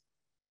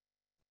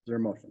there a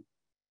motion?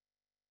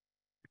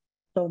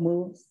 So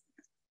moved.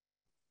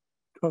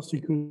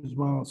 Trustee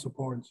Kuzma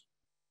supports.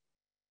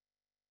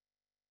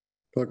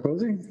 Clerk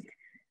Posey?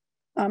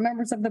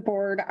 Members of the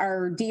board,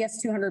 our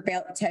DS200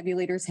 ballot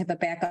tabulators have a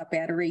backup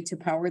battery to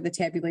power the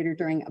tabulator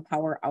during a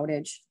power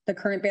outage. The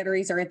current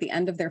batteries are at the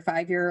end of their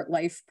 5-year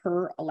life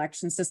per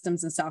Election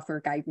Systems and Software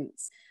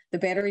guidance. The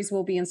batteries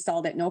will be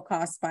installed at no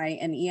cost by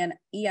an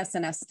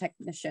ES&S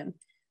technician.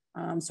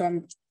 So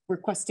I'm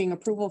requesting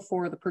approval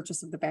for the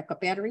purchase of the backup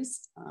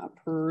batteries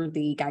per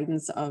the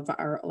guidance of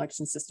our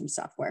Election System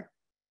software.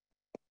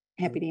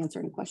 Happy to answer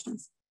any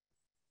questions.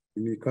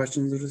 Any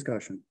questions or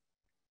discussion?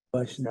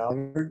 Question.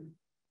 Oliver?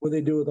 What do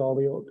they do with all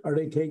the old, are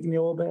they taking the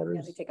old Yeah,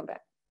 batteries? they take them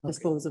back,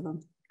 dispose of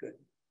them. Good.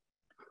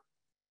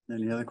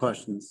 Any other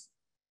questions?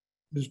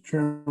 Mr.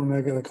 Chairman,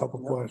 I got a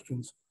couple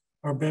questions.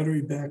 Are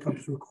battery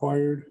backups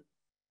required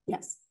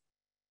Yes,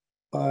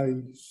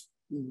 by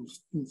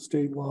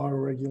state law or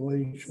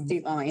regulation?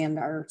 state law and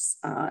our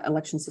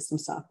election system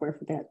software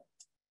for that.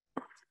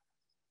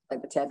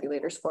 Like the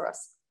tabulators for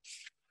us.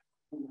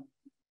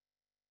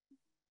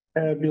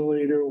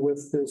 Tabulator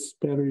with this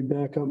battery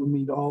backup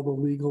meet all the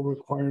legal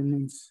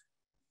requirements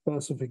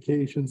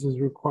specifications as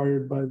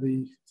required by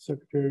the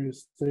Secretary of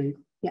State?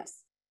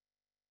 Yes.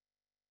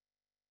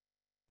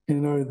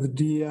 And are the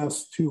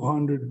DS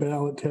 200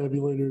 ballot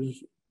tabulators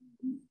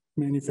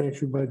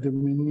manufactured by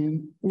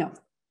Dominion? No.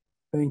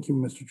 Thank you,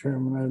 Mr.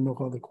 Chairman. I have no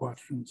other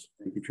questions.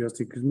 Thank you,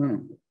 trustee Kuzma.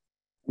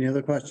 Any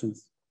other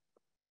questions?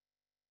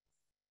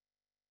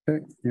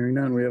 Okay, hearing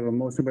none, we have a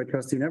motion by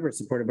trustee Nevers,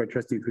 supported by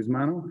trustee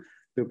Kuzmano,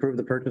 to approve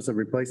the purchase of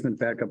replacement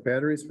backup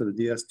batteries for the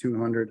DS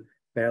 200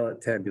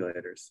 ballot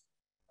tabulators.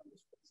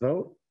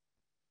 Vote.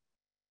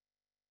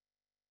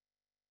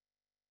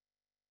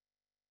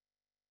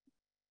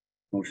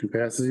 Motion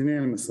passes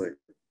unanimously.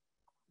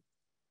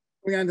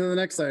 Moving on to the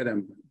next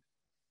item.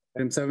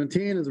 Item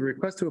 17 is a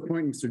request to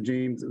appoint Mr.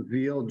 James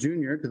Veal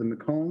Jr. to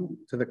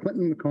the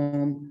Clinton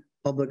Macomb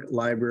Public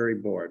Library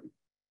Board. Is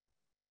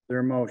there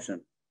a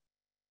motion?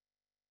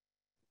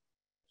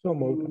 So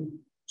moved.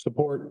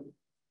 Support.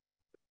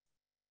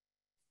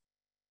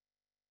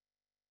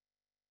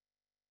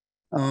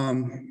 A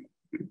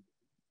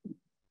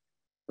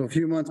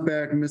few months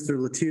back, Mr.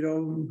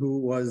 Latito, who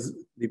was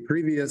the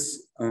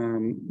previous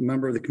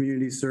member of the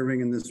community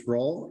serving in this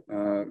role,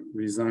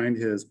 resigned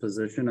his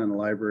position on the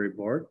library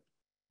board.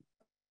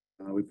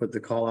 We put the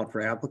call out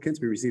for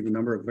applicants. We received a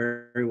number of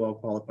very well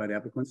qualified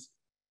applicants.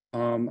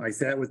 I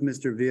sat with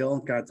Mr. Veal,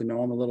 got to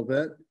know him a little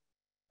bit.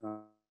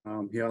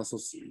 He also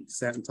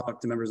sat and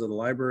talked to members of the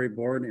library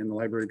board and the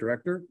library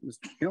director,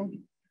 Mr. Veal.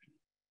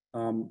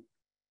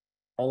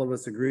 All of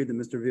us agreed that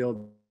Mr. Veal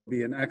would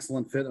be an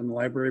excellent fit on the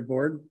library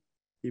board.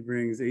 He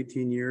brings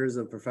 18 years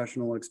of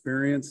professional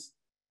experience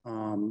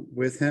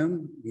with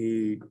him.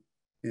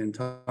 In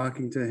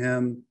talking to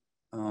him,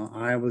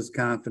 I was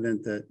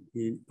confident that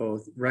he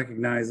both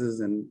recognizes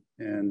and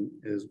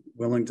is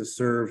willing to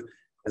serve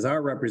as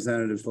our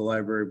representative to the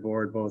library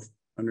board, both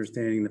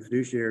understanding the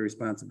fiduciary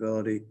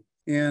responsibility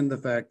and the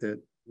fact that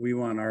we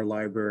want our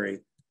library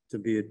to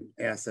be an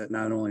asset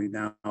not only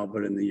now,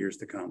 but in the years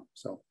to come.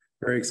 So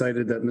very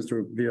excited that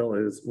Mr. Veal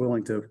is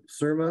willing to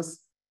serve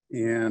us.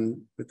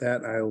 And with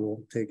that, I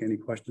will take any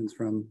questions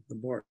from the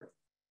board.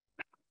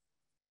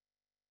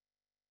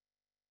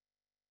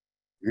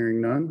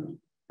 Hearing none,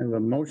 I have a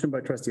motion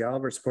by trustee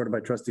Oliver, supported by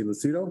trustee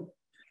Lucido.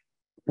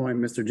 Appoint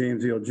Mr.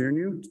 James Veal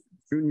Jr.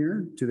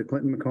 to the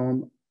Clinton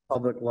Macomb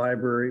Public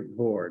Library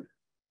Board.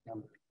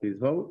 Please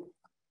vote.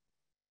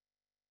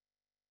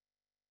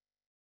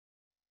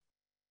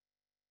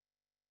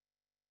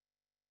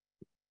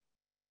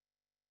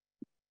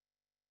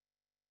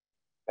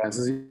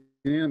 Passes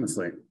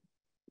unanimously.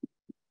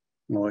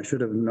 Well, I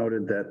should have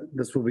noted that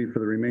this will be for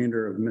the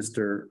remainder of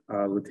Mr.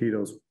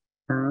 Latito's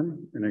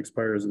term and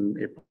expires in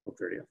April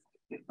 30th.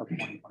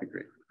 Okay, I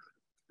agree.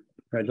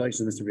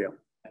 Congratulations, Mr. Veal.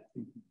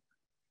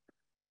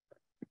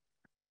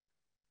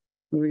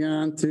 Moving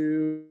on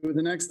to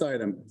the next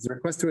item, is a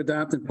request to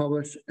adopt and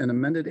publish an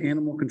amended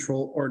animal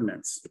control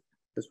ordinance.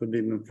 This would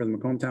be for the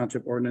Macomb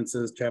Township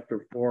Ordinances,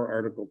 Chapter 4,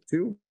 Article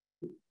 2,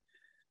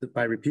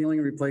 by repealing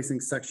and replacing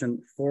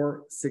Section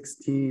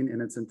 416 in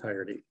its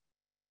entirety.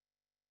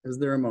 Is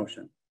there a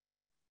motion?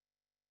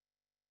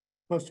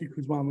 Trustee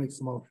Kuzma makes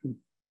the motion.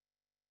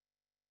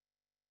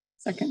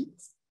 Second.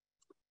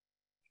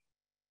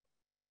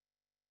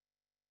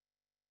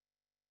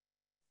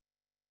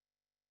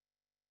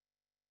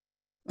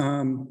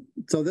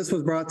 So this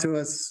was brought to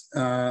us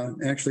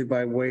actually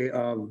by way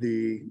of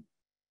the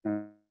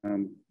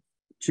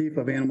Chief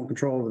of Animal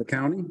Control of the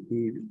county.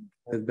 He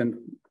has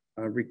been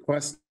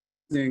requesting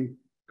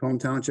Macomb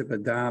Township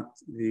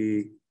adopt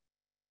the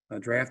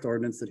draft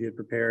ordinance that he had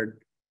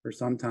prepared for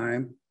some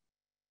time.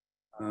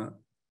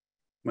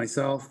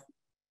 Myself,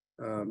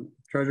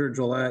 Treasurer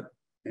Gillette,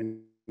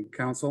 and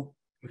council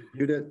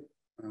reviewed it.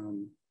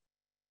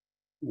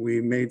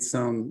 We made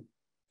some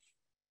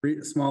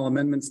small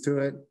amendments to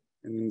it,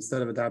 and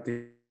instead of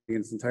adopting in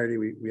its entirety,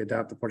 we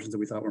adopt the portions that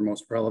we thought were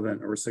most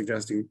relevant, or we're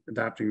suggesting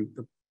adopting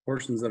the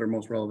portions that are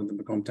most relevant to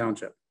Macomb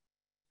Township.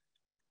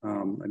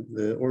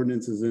 The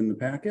ordinance is in the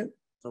packet.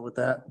 So with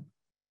that,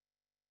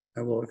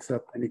 I will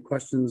accept any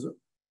questions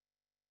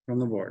from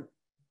the board.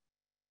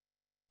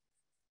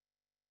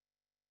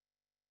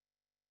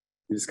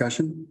 Any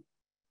discussion?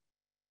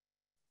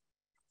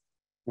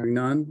 Hearing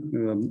none,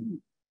 we have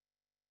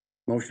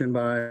a motion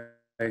by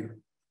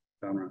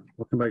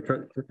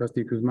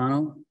trustee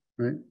Kuzmano,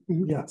 right?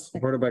 Yes.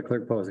 Supported by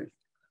clerk Posey.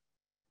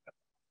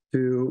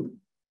 To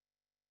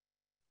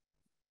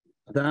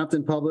adopt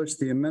and publish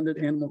the amended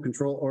animal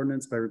control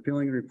ordinance by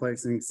repealing and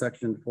replacing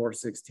Section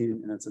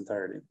 416 in its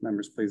entirety.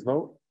 Members, please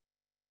vote.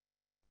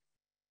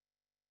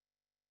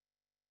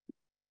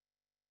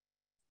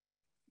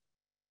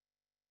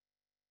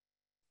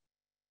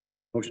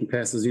 Motion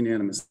passes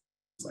unanimously.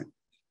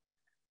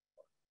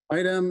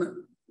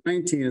 Item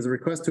 19 is a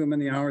request to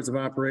amend the hours of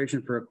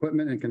operation for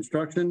equipment and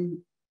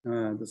construction.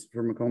 This is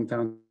from Macomb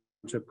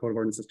Township Code of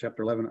Ordinances,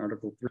 Chapter 11,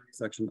 Article 3,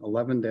 Section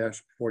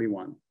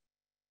 11-41.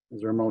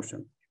 Is there a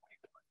motion?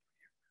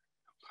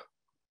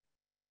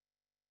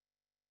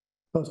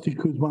 Trustee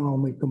Kuzma will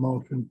make the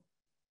motion.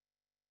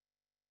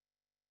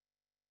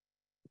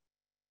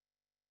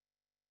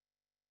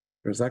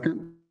 For a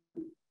second?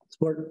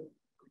 Support.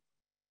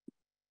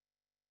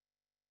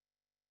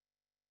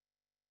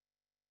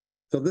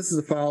 So this is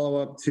a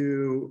follow-up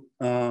to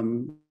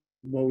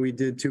what we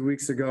did 2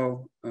 weeks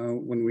ago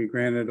when we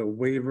granted a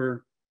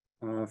waiver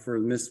for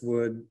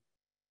Mistwood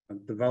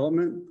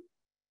development.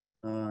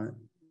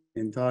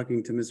 In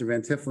talking to Mr.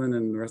 Van Tiffelen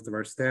and the rest of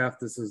our staff,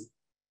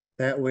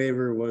 that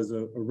waiver was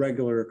a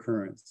regular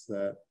occurrence,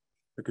 that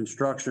the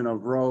construction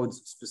of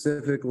roads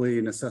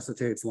specifically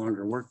necessitates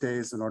longer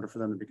workdays in order for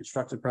them to be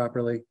constructed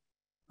properly.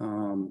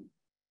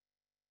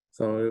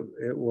 So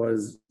it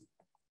was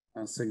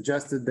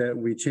suggested that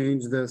we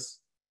change this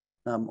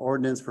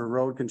ordinance for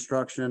road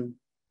construction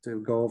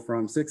to go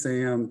from 6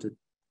 a.m. to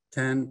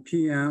 10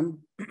 p.m.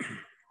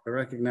 I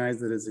recognize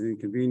that it's an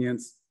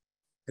inconvenience.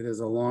 It is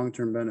a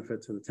long-term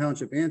benefit to the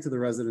township and to the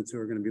residents who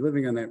are going to be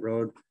living on that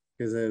road,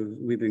 because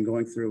we've been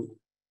going through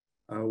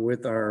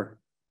with our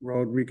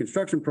road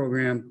reconstruction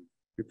program,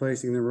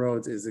 replacing the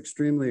roads is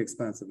extremely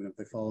expensive. And if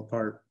they fall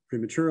apart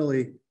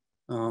prematurely,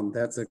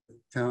 that's a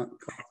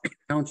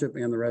township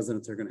and the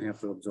residents are going to have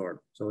to absorb.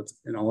 So it's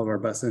in all of our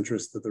best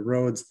interest that the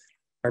roads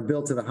are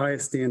built to the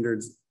highest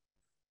standards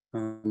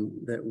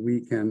that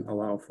we can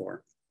allow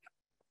for.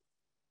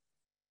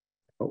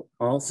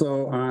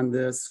 Also on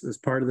this, as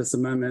part of this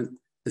amendment,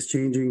 is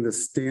changing the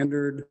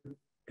standard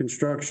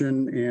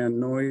construction and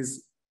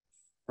noise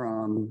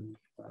from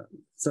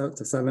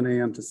 7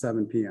 a.m. to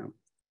 7 p.m.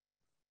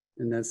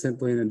 And that's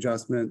simply an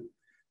adjustment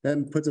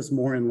that puts us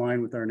more in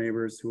line with our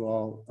neighbors who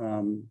all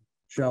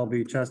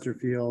Shelby,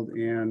 Chesterfield,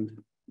 and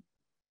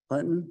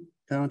Clinton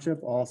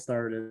Township all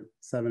start at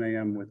 7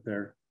 a.m. with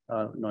their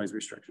noise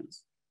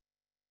restrictions.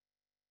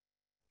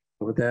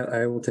 With that,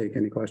 I will take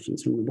any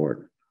questions from the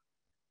board.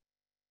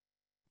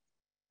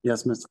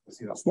 Yes, Mr.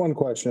 Just one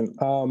question.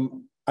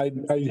 I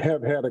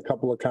have had a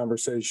couple of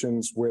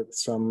conversations with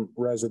some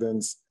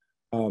residents.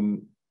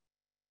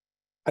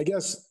 I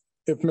guess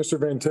if Mr.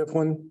 Van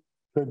Tiffelen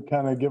could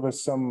kind of give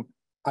us some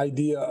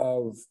idea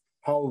of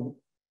how,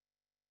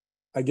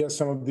 I guess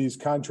some of these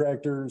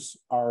contractors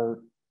are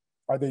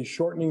they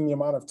shortening the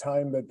amount of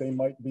time that they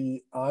might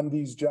be on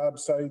these job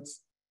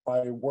sites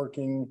by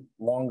working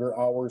longer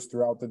hours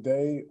throughout the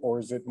day? Or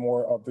is it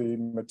more of the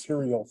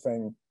material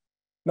thing?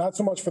 Not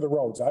so much for the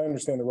roads. I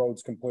understand the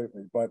roads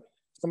completely, but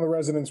some of the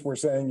residents were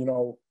saying,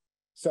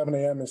 7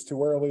 a.m. is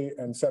too early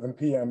and 7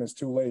 p.m. is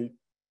too late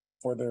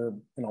for their,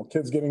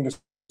 kids getting to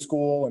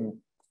school and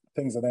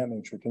things of that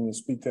nature. Can you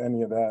speak to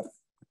any of that?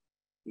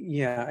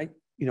 Yeah,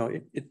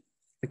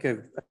 like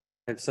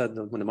I've said,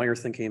 when the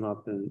Myers thing came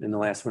up in the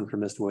last one for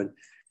Mistwood,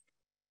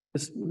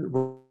 this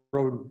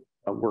road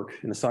work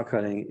and the saw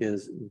cutting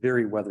is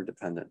very weather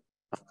dependent.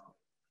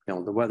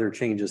 The weather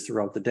changes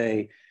throughout the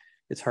day.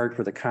 It's hard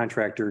for the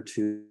contractor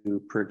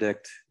to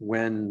predict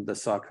when the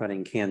saw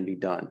cutting can be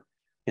done.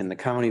 And the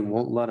county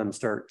won't let them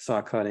start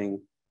saw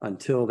cutting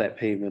until that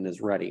pavement is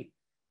ready.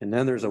 And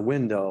then there's a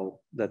window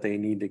that they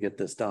need to get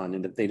this done.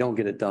 And if they don't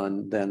get it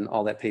done, then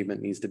all that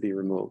pavement needs to be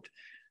removed.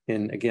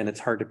 And again, it's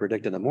hard to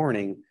predict in the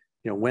morning,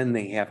 when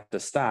they have to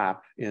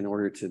stop in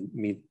order to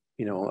meet,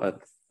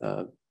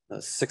 a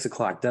 6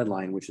 o'clock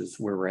deadline, which is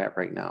where we're at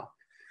right now.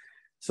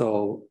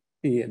 So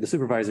yeah, the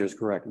supervisor is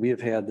correct. We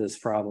have had this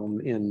problem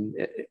in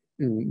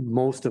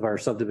most of our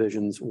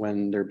subdivisions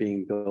when they're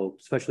being built,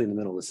 especially in the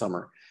middle of the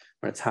summer,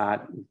 when it's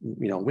hot,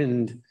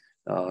 wind,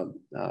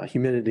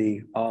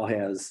 humidity, all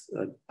has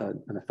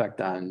an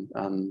effect on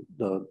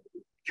the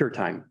cure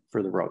time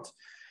for the roads.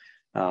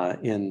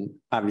 And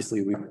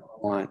obviously we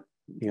want,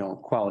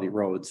 quality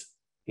roads,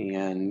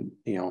 and,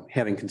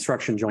 having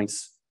construction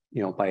joints,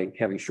 by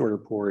having shorter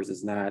pours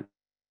is not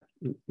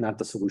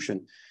the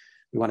solution.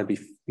 We want to be,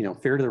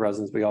 fair to the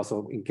residents. We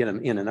also get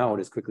them in and out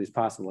as quickly as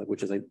possible,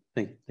 which is, I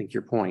think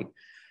your point.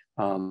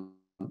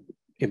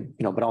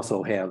 But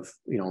also have,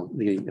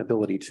 the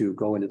ability to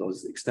go into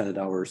those extended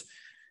hours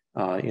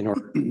in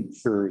order to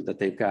ensure that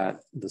they've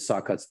got the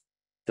saw cuts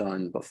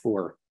done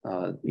before,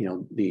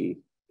 the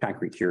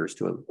concrete cures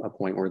to a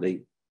point where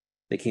they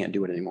can't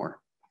do it anymore.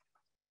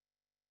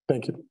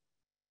 Thank you.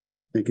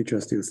 Thank you,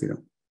 Trustee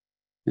Lucido.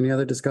 Any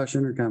other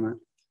discussion or comment?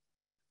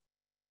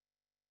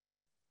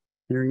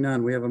 Hearing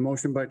none, we have a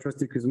motion by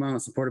Trustee Kuzma,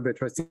 supported by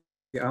Trustee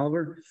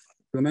Oliver,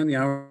 to amend the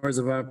hours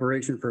of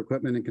operation for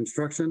equipment and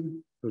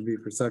construction. It would be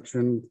for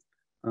section,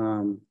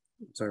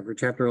 for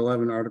Chapter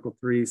 11, Article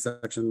 3,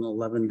 Section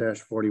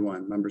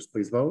 11-41. Members,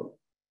 please vote.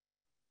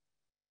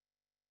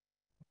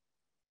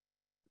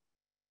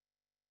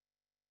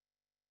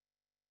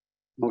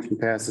 Motion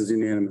passes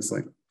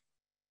unanimously.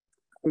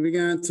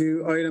 Moving on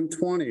to item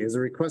 20 is a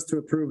request to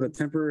approve a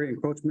temporary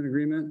encroachment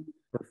agreement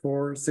for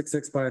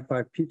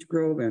 46655 Peach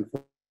Grove and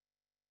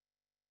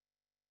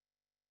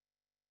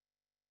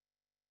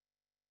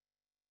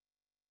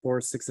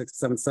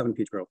 46677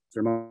 Peach Grove. Is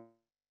there a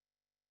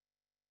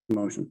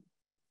motion?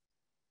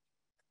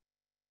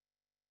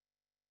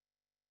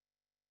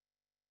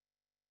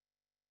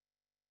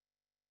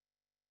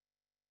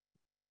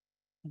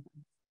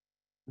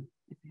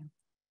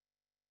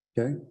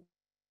 Okay.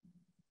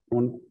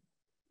 One.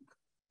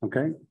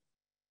 Okay.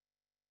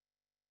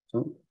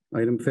 So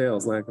item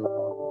fails. Lack of.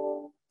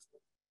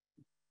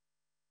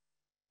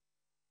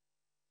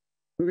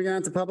 Moving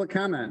on to public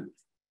comment.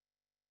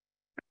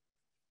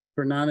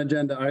 For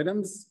non-agenda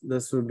items,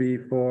 this would be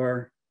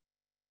for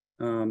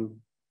 3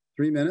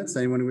 minutes.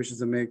 Anyone who wishes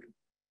to make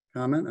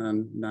comment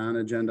on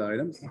non-agenda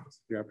items,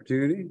 your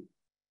opportunity.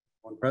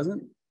 One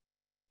present.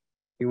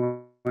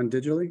 Anyone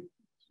digitally?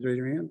 Raise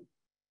your hand.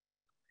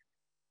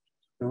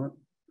 No.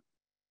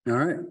 All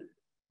right.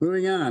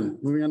 Moving on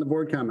to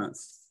board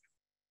comments.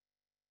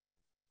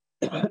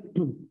 Trustee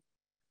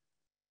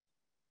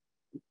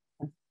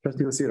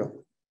Lucido.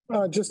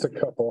 Just a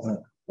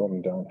couple.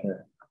 Going down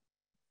here.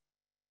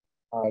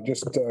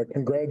 Just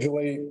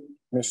congratulate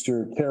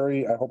Mr.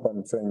 Carey. I hope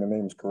I'm saying the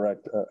names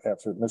correct.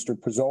 After Mr.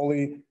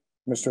 Pizzoli,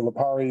 Mr.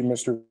 Lapari,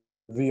 Mr.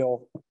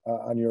 Veal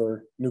on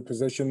your new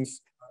positions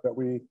that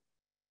we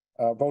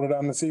voted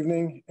on this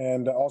evening.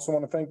 And also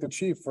want to thank the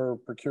chief for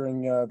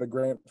procuring the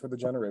grant for the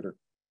generator.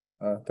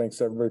 Thanks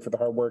to everybody for the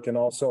hard work, and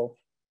also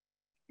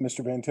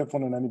Mr. Van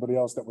Tiffelen and anybody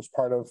else that was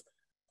part of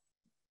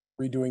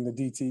redoing the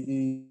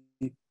DTE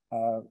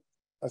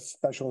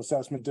special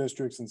assessment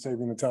districts and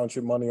saving the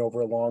township money over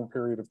a long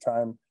period of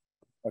time.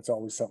 That's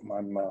always something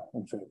I'm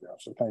in favor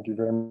of. So thank you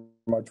very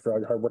much for all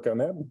your hard work on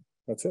that.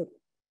 That's it.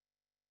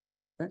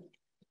 Okay.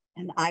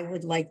 And I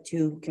would like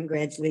to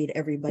congratulate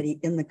everybody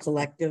in the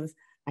collective.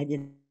 I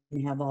didn't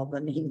have all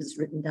the names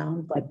written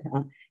down, but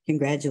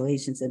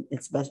congratulations, and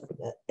especially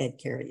Ed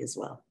Carey as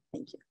well.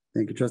 Thank you.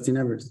 Thank you, Trustee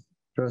Nevers.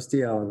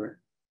 Trustee Oliver.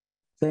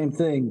 Same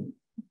thing.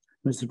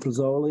 Mr.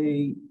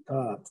 Pizzoli,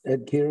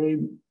 Ed Carey,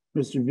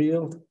 Mr.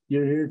 Veal,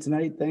 you're here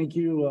tonight. Thank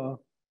you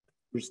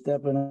for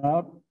stepping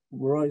up.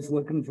 We're always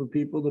looking for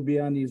people to be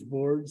on these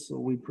boards, so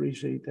we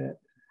appreciate that.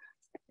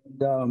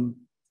 And,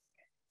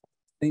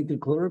 thank the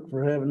clerk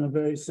for having a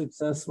very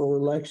successful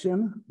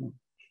election.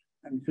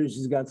 I'm sure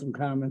she's got some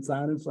comments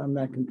on it, so I'm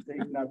not going to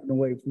take nothing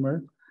away from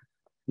her.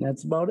 And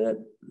that's about it.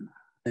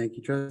 Thank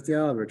you, Trustee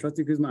Oliver.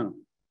 Trustee Guzmano.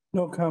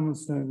 No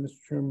comments tonight,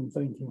 Mr. Chairman.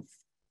 Thank you.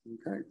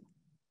 Okay.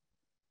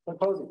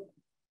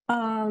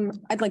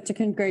 I'd like to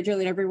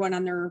congratulate everyone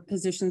on their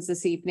positions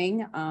this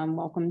evening.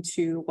 Welcome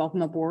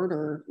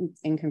aboard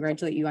and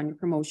congratulate you on your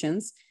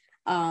promotions.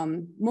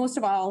 Most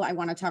of all, I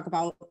want to talk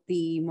about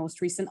the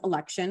most recent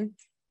election.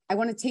 I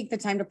want to take the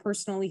time to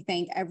personally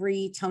thank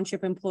every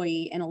township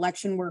employee and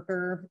election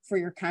worker for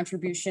your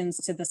contributions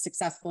to the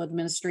successful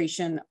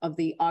administration of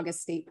the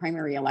August state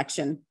primary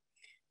election.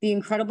 The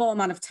incredible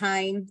amount of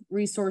time,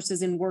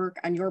 resources, and work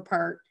on your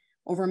part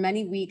over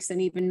many weeks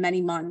and even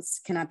many months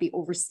cannot be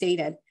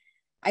overstated.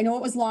 I know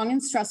it was a long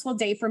and stressful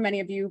day for many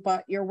of you,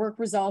 but your work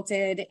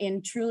resulted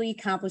in truly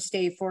accomplished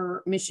day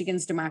for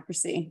Michigan's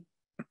democracy.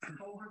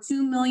 Over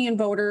 2 million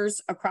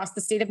voters across the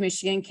state of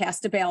Michigan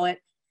cast a ballot,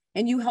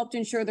 and you helped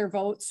ensure their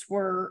votes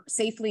were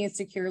safely and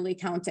securely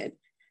counted.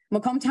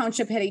 Macomb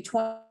Township had a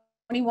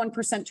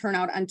 21%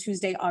 turnout on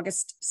Tuesday,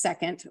 August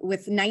 2nd,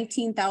 with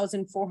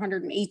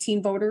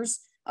 19,418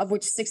 voters, of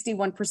which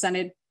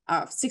 61%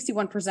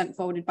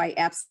 voted by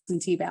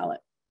absentee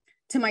ballot.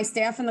 To my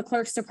staff in the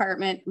clerk's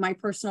department, my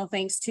personal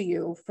thanks to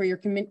you for your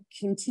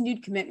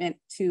continued commitment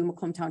to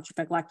Macomb Township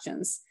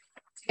elections.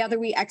 Together,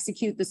 we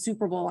execute the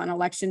Super Bowl on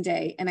election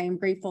day, and I am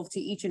grateful to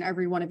each and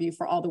every one of you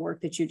for all the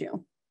work that you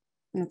do.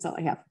 And that's all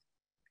I have.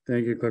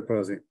 Thank you, Clerk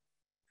Posey.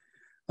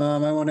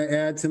 I want to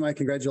add to my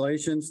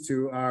congratulations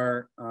to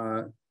our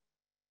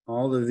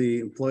all of the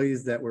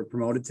employees that were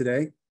promoted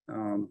today,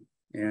 and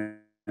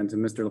to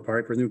Mr.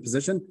 Lapari for his new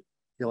position. I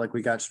feel like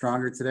we got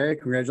stronger today.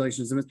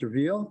 Congratulations to Mr.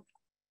 Veal.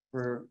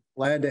 We're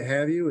glad to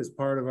have you as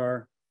part of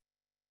our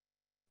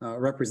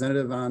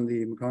representative on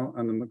the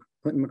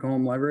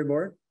Clinton-Macomb Library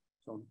Board.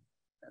 So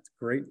that's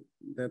great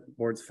that the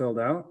board's filled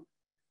out.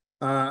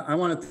 I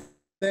want to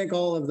thank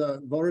all of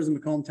the voters in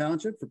Macomb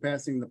Township for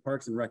passing the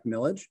Parks and Rec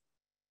millage.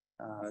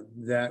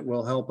 That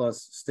will help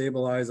us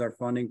stabilize our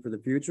funding for the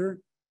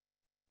future.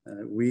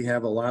 We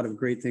have a lot of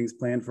great things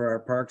planned for our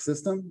park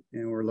system,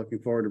 and we're looking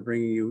forward to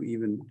bringing you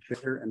even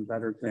bigger and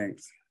better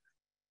things.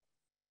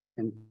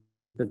 And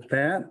with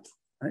that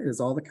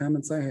is all the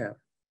comments I have.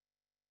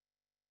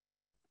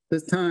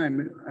 This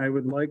time,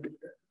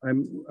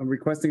 I'm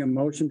requesting a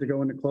motion to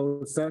go into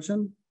closed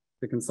session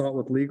to consult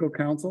with legal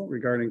counsel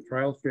regarding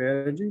trial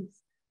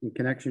strategies in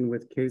connection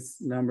with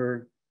case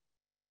number,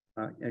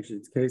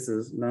 it's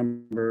cases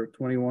number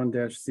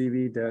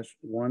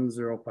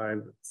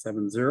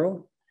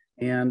 21-CV-10570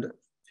 and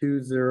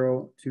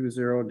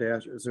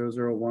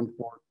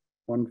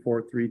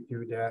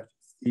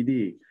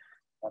 2020-0014-1432-CD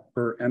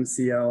per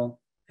MCL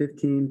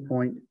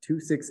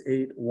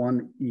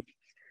 15.2681E.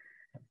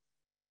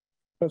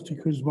 Trustee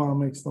Kuzma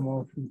makes the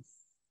motion.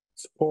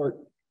 Support.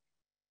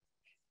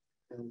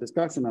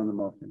 Discussion on the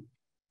motion.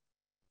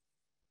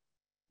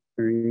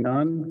 Hearing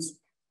none.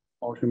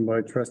 Motion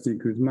by Trustee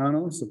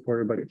Kuzmano,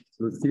 supported by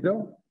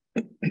Lucido.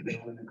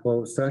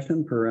 Closed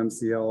session per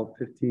MCL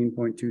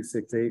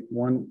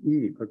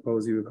 15.2681E. Clerk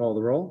Posey will call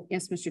the roll.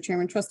 Yes, Mr.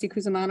 Chairman. Trustee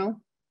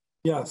Kuzmano.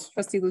 Yes.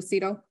 Trustee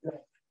Lucido. Yes.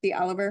 Trustee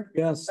Oliver.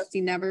 Yes.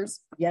 Trustee Nevers.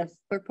 Yes.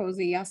 Clerk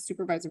Posey, yes.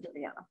 Supervisor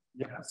Viviano.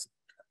 Yes.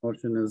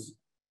 Motion is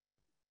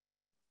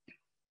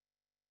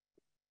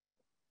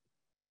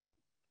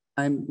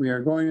We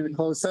are going into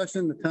closed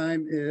session. The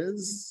time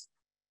is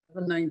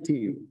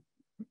 7:19.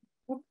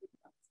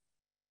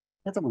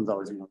 That's someone's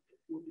always.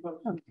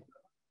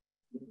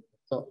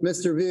 So,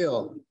 Mr.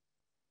 Veal.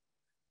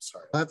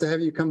 Sorry. I'll have to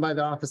have you come by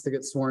the office to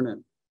get sworn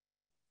in.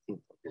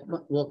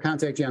 We'll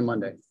contact you on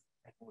Monday.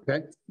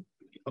 Okay?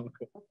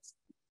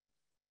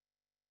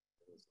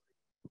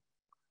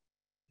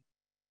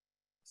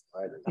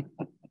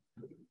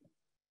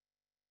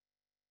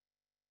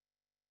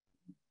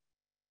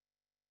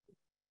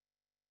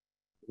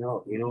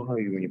 No, you know how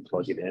when you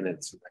plug it in,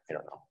 it's, I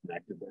don't know,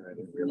 connected there, I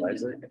didn't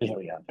realize it. Yeah.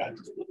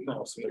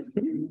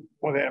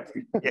 Whatever.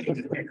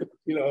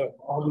 You know,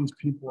 all these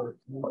people are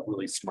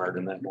Really smart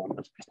in that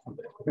moment.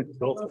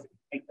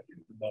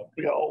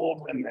 we got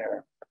all in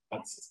there.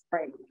 That's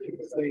Right.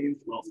 It's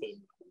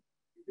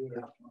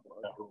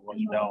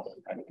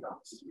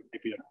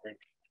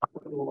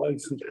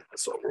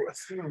over with.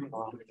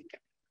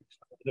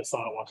 Just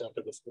saw it walk up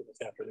to this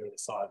afternoon,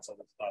 saw it, so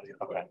it's not even.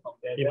 Okay.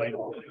 You might.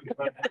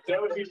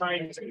 That would be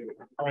mine too.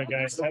 All right,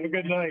 guys, have a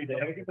good night.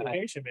 Have a good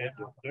vacation, man.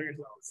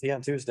 See you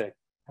on Tuesday.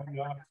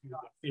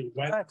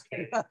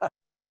 Wednesday.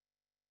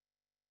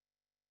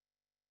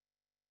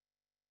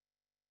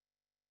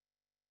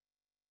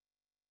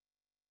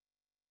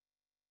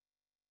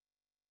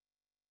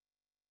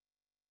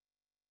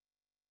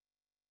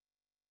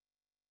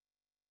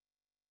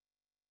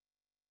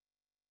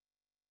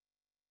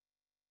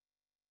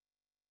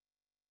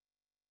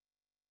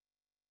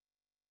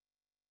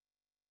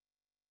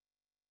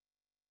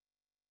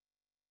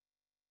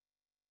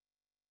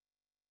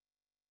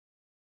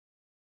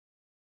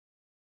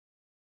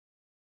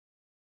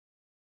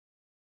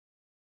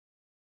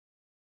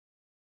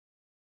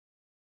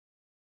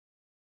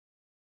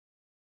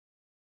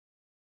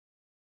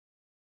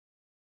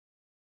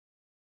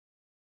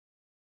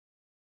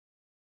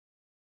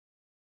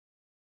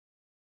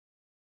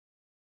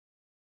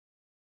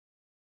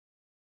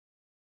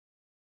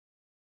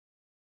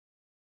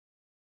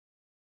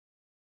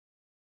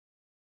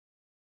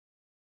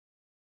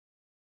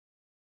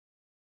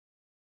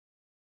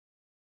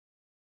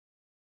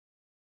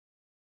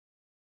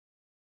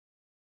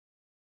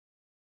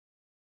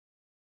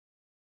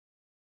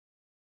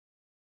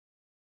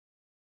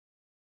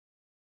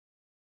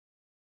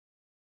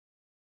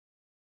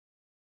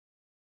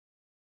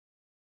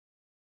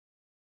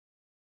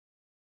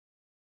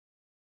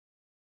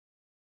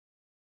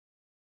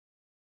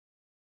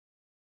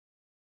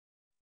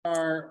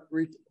 Are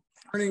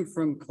returning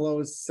from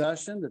closed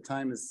session. The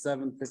time is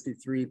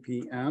 7:53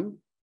 p.m.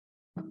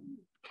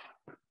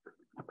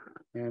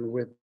 And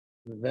with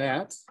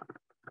that,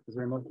 is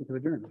there a motion to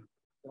adjourn?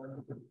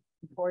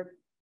 Support.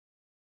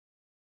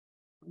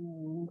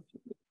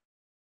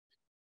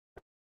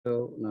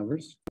 So,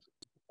 numbers.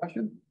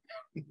 Question?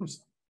 Motion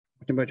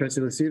by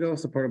trustee Lucido,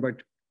 supported by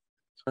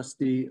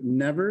trustee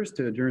Nevers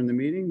to adjourn the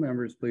meeting.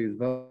 Members, please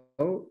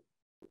vote.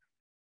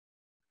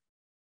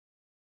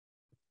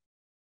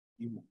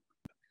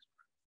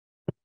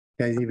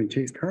 Guys even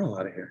chased Carl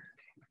out of here.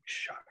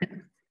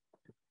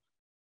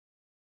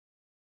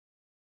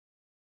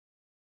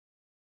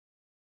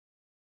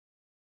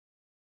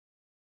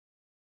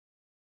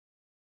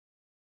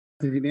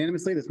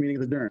 Unanimously, this meeting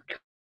is adjourned.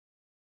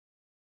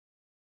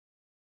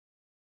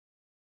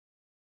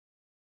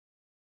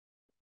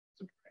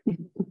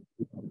 You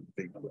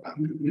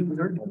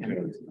heard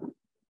him.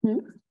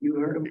 You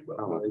heard him.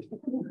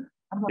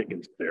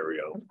 Chicken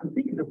stereo. I'm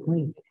thinking of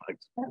playing.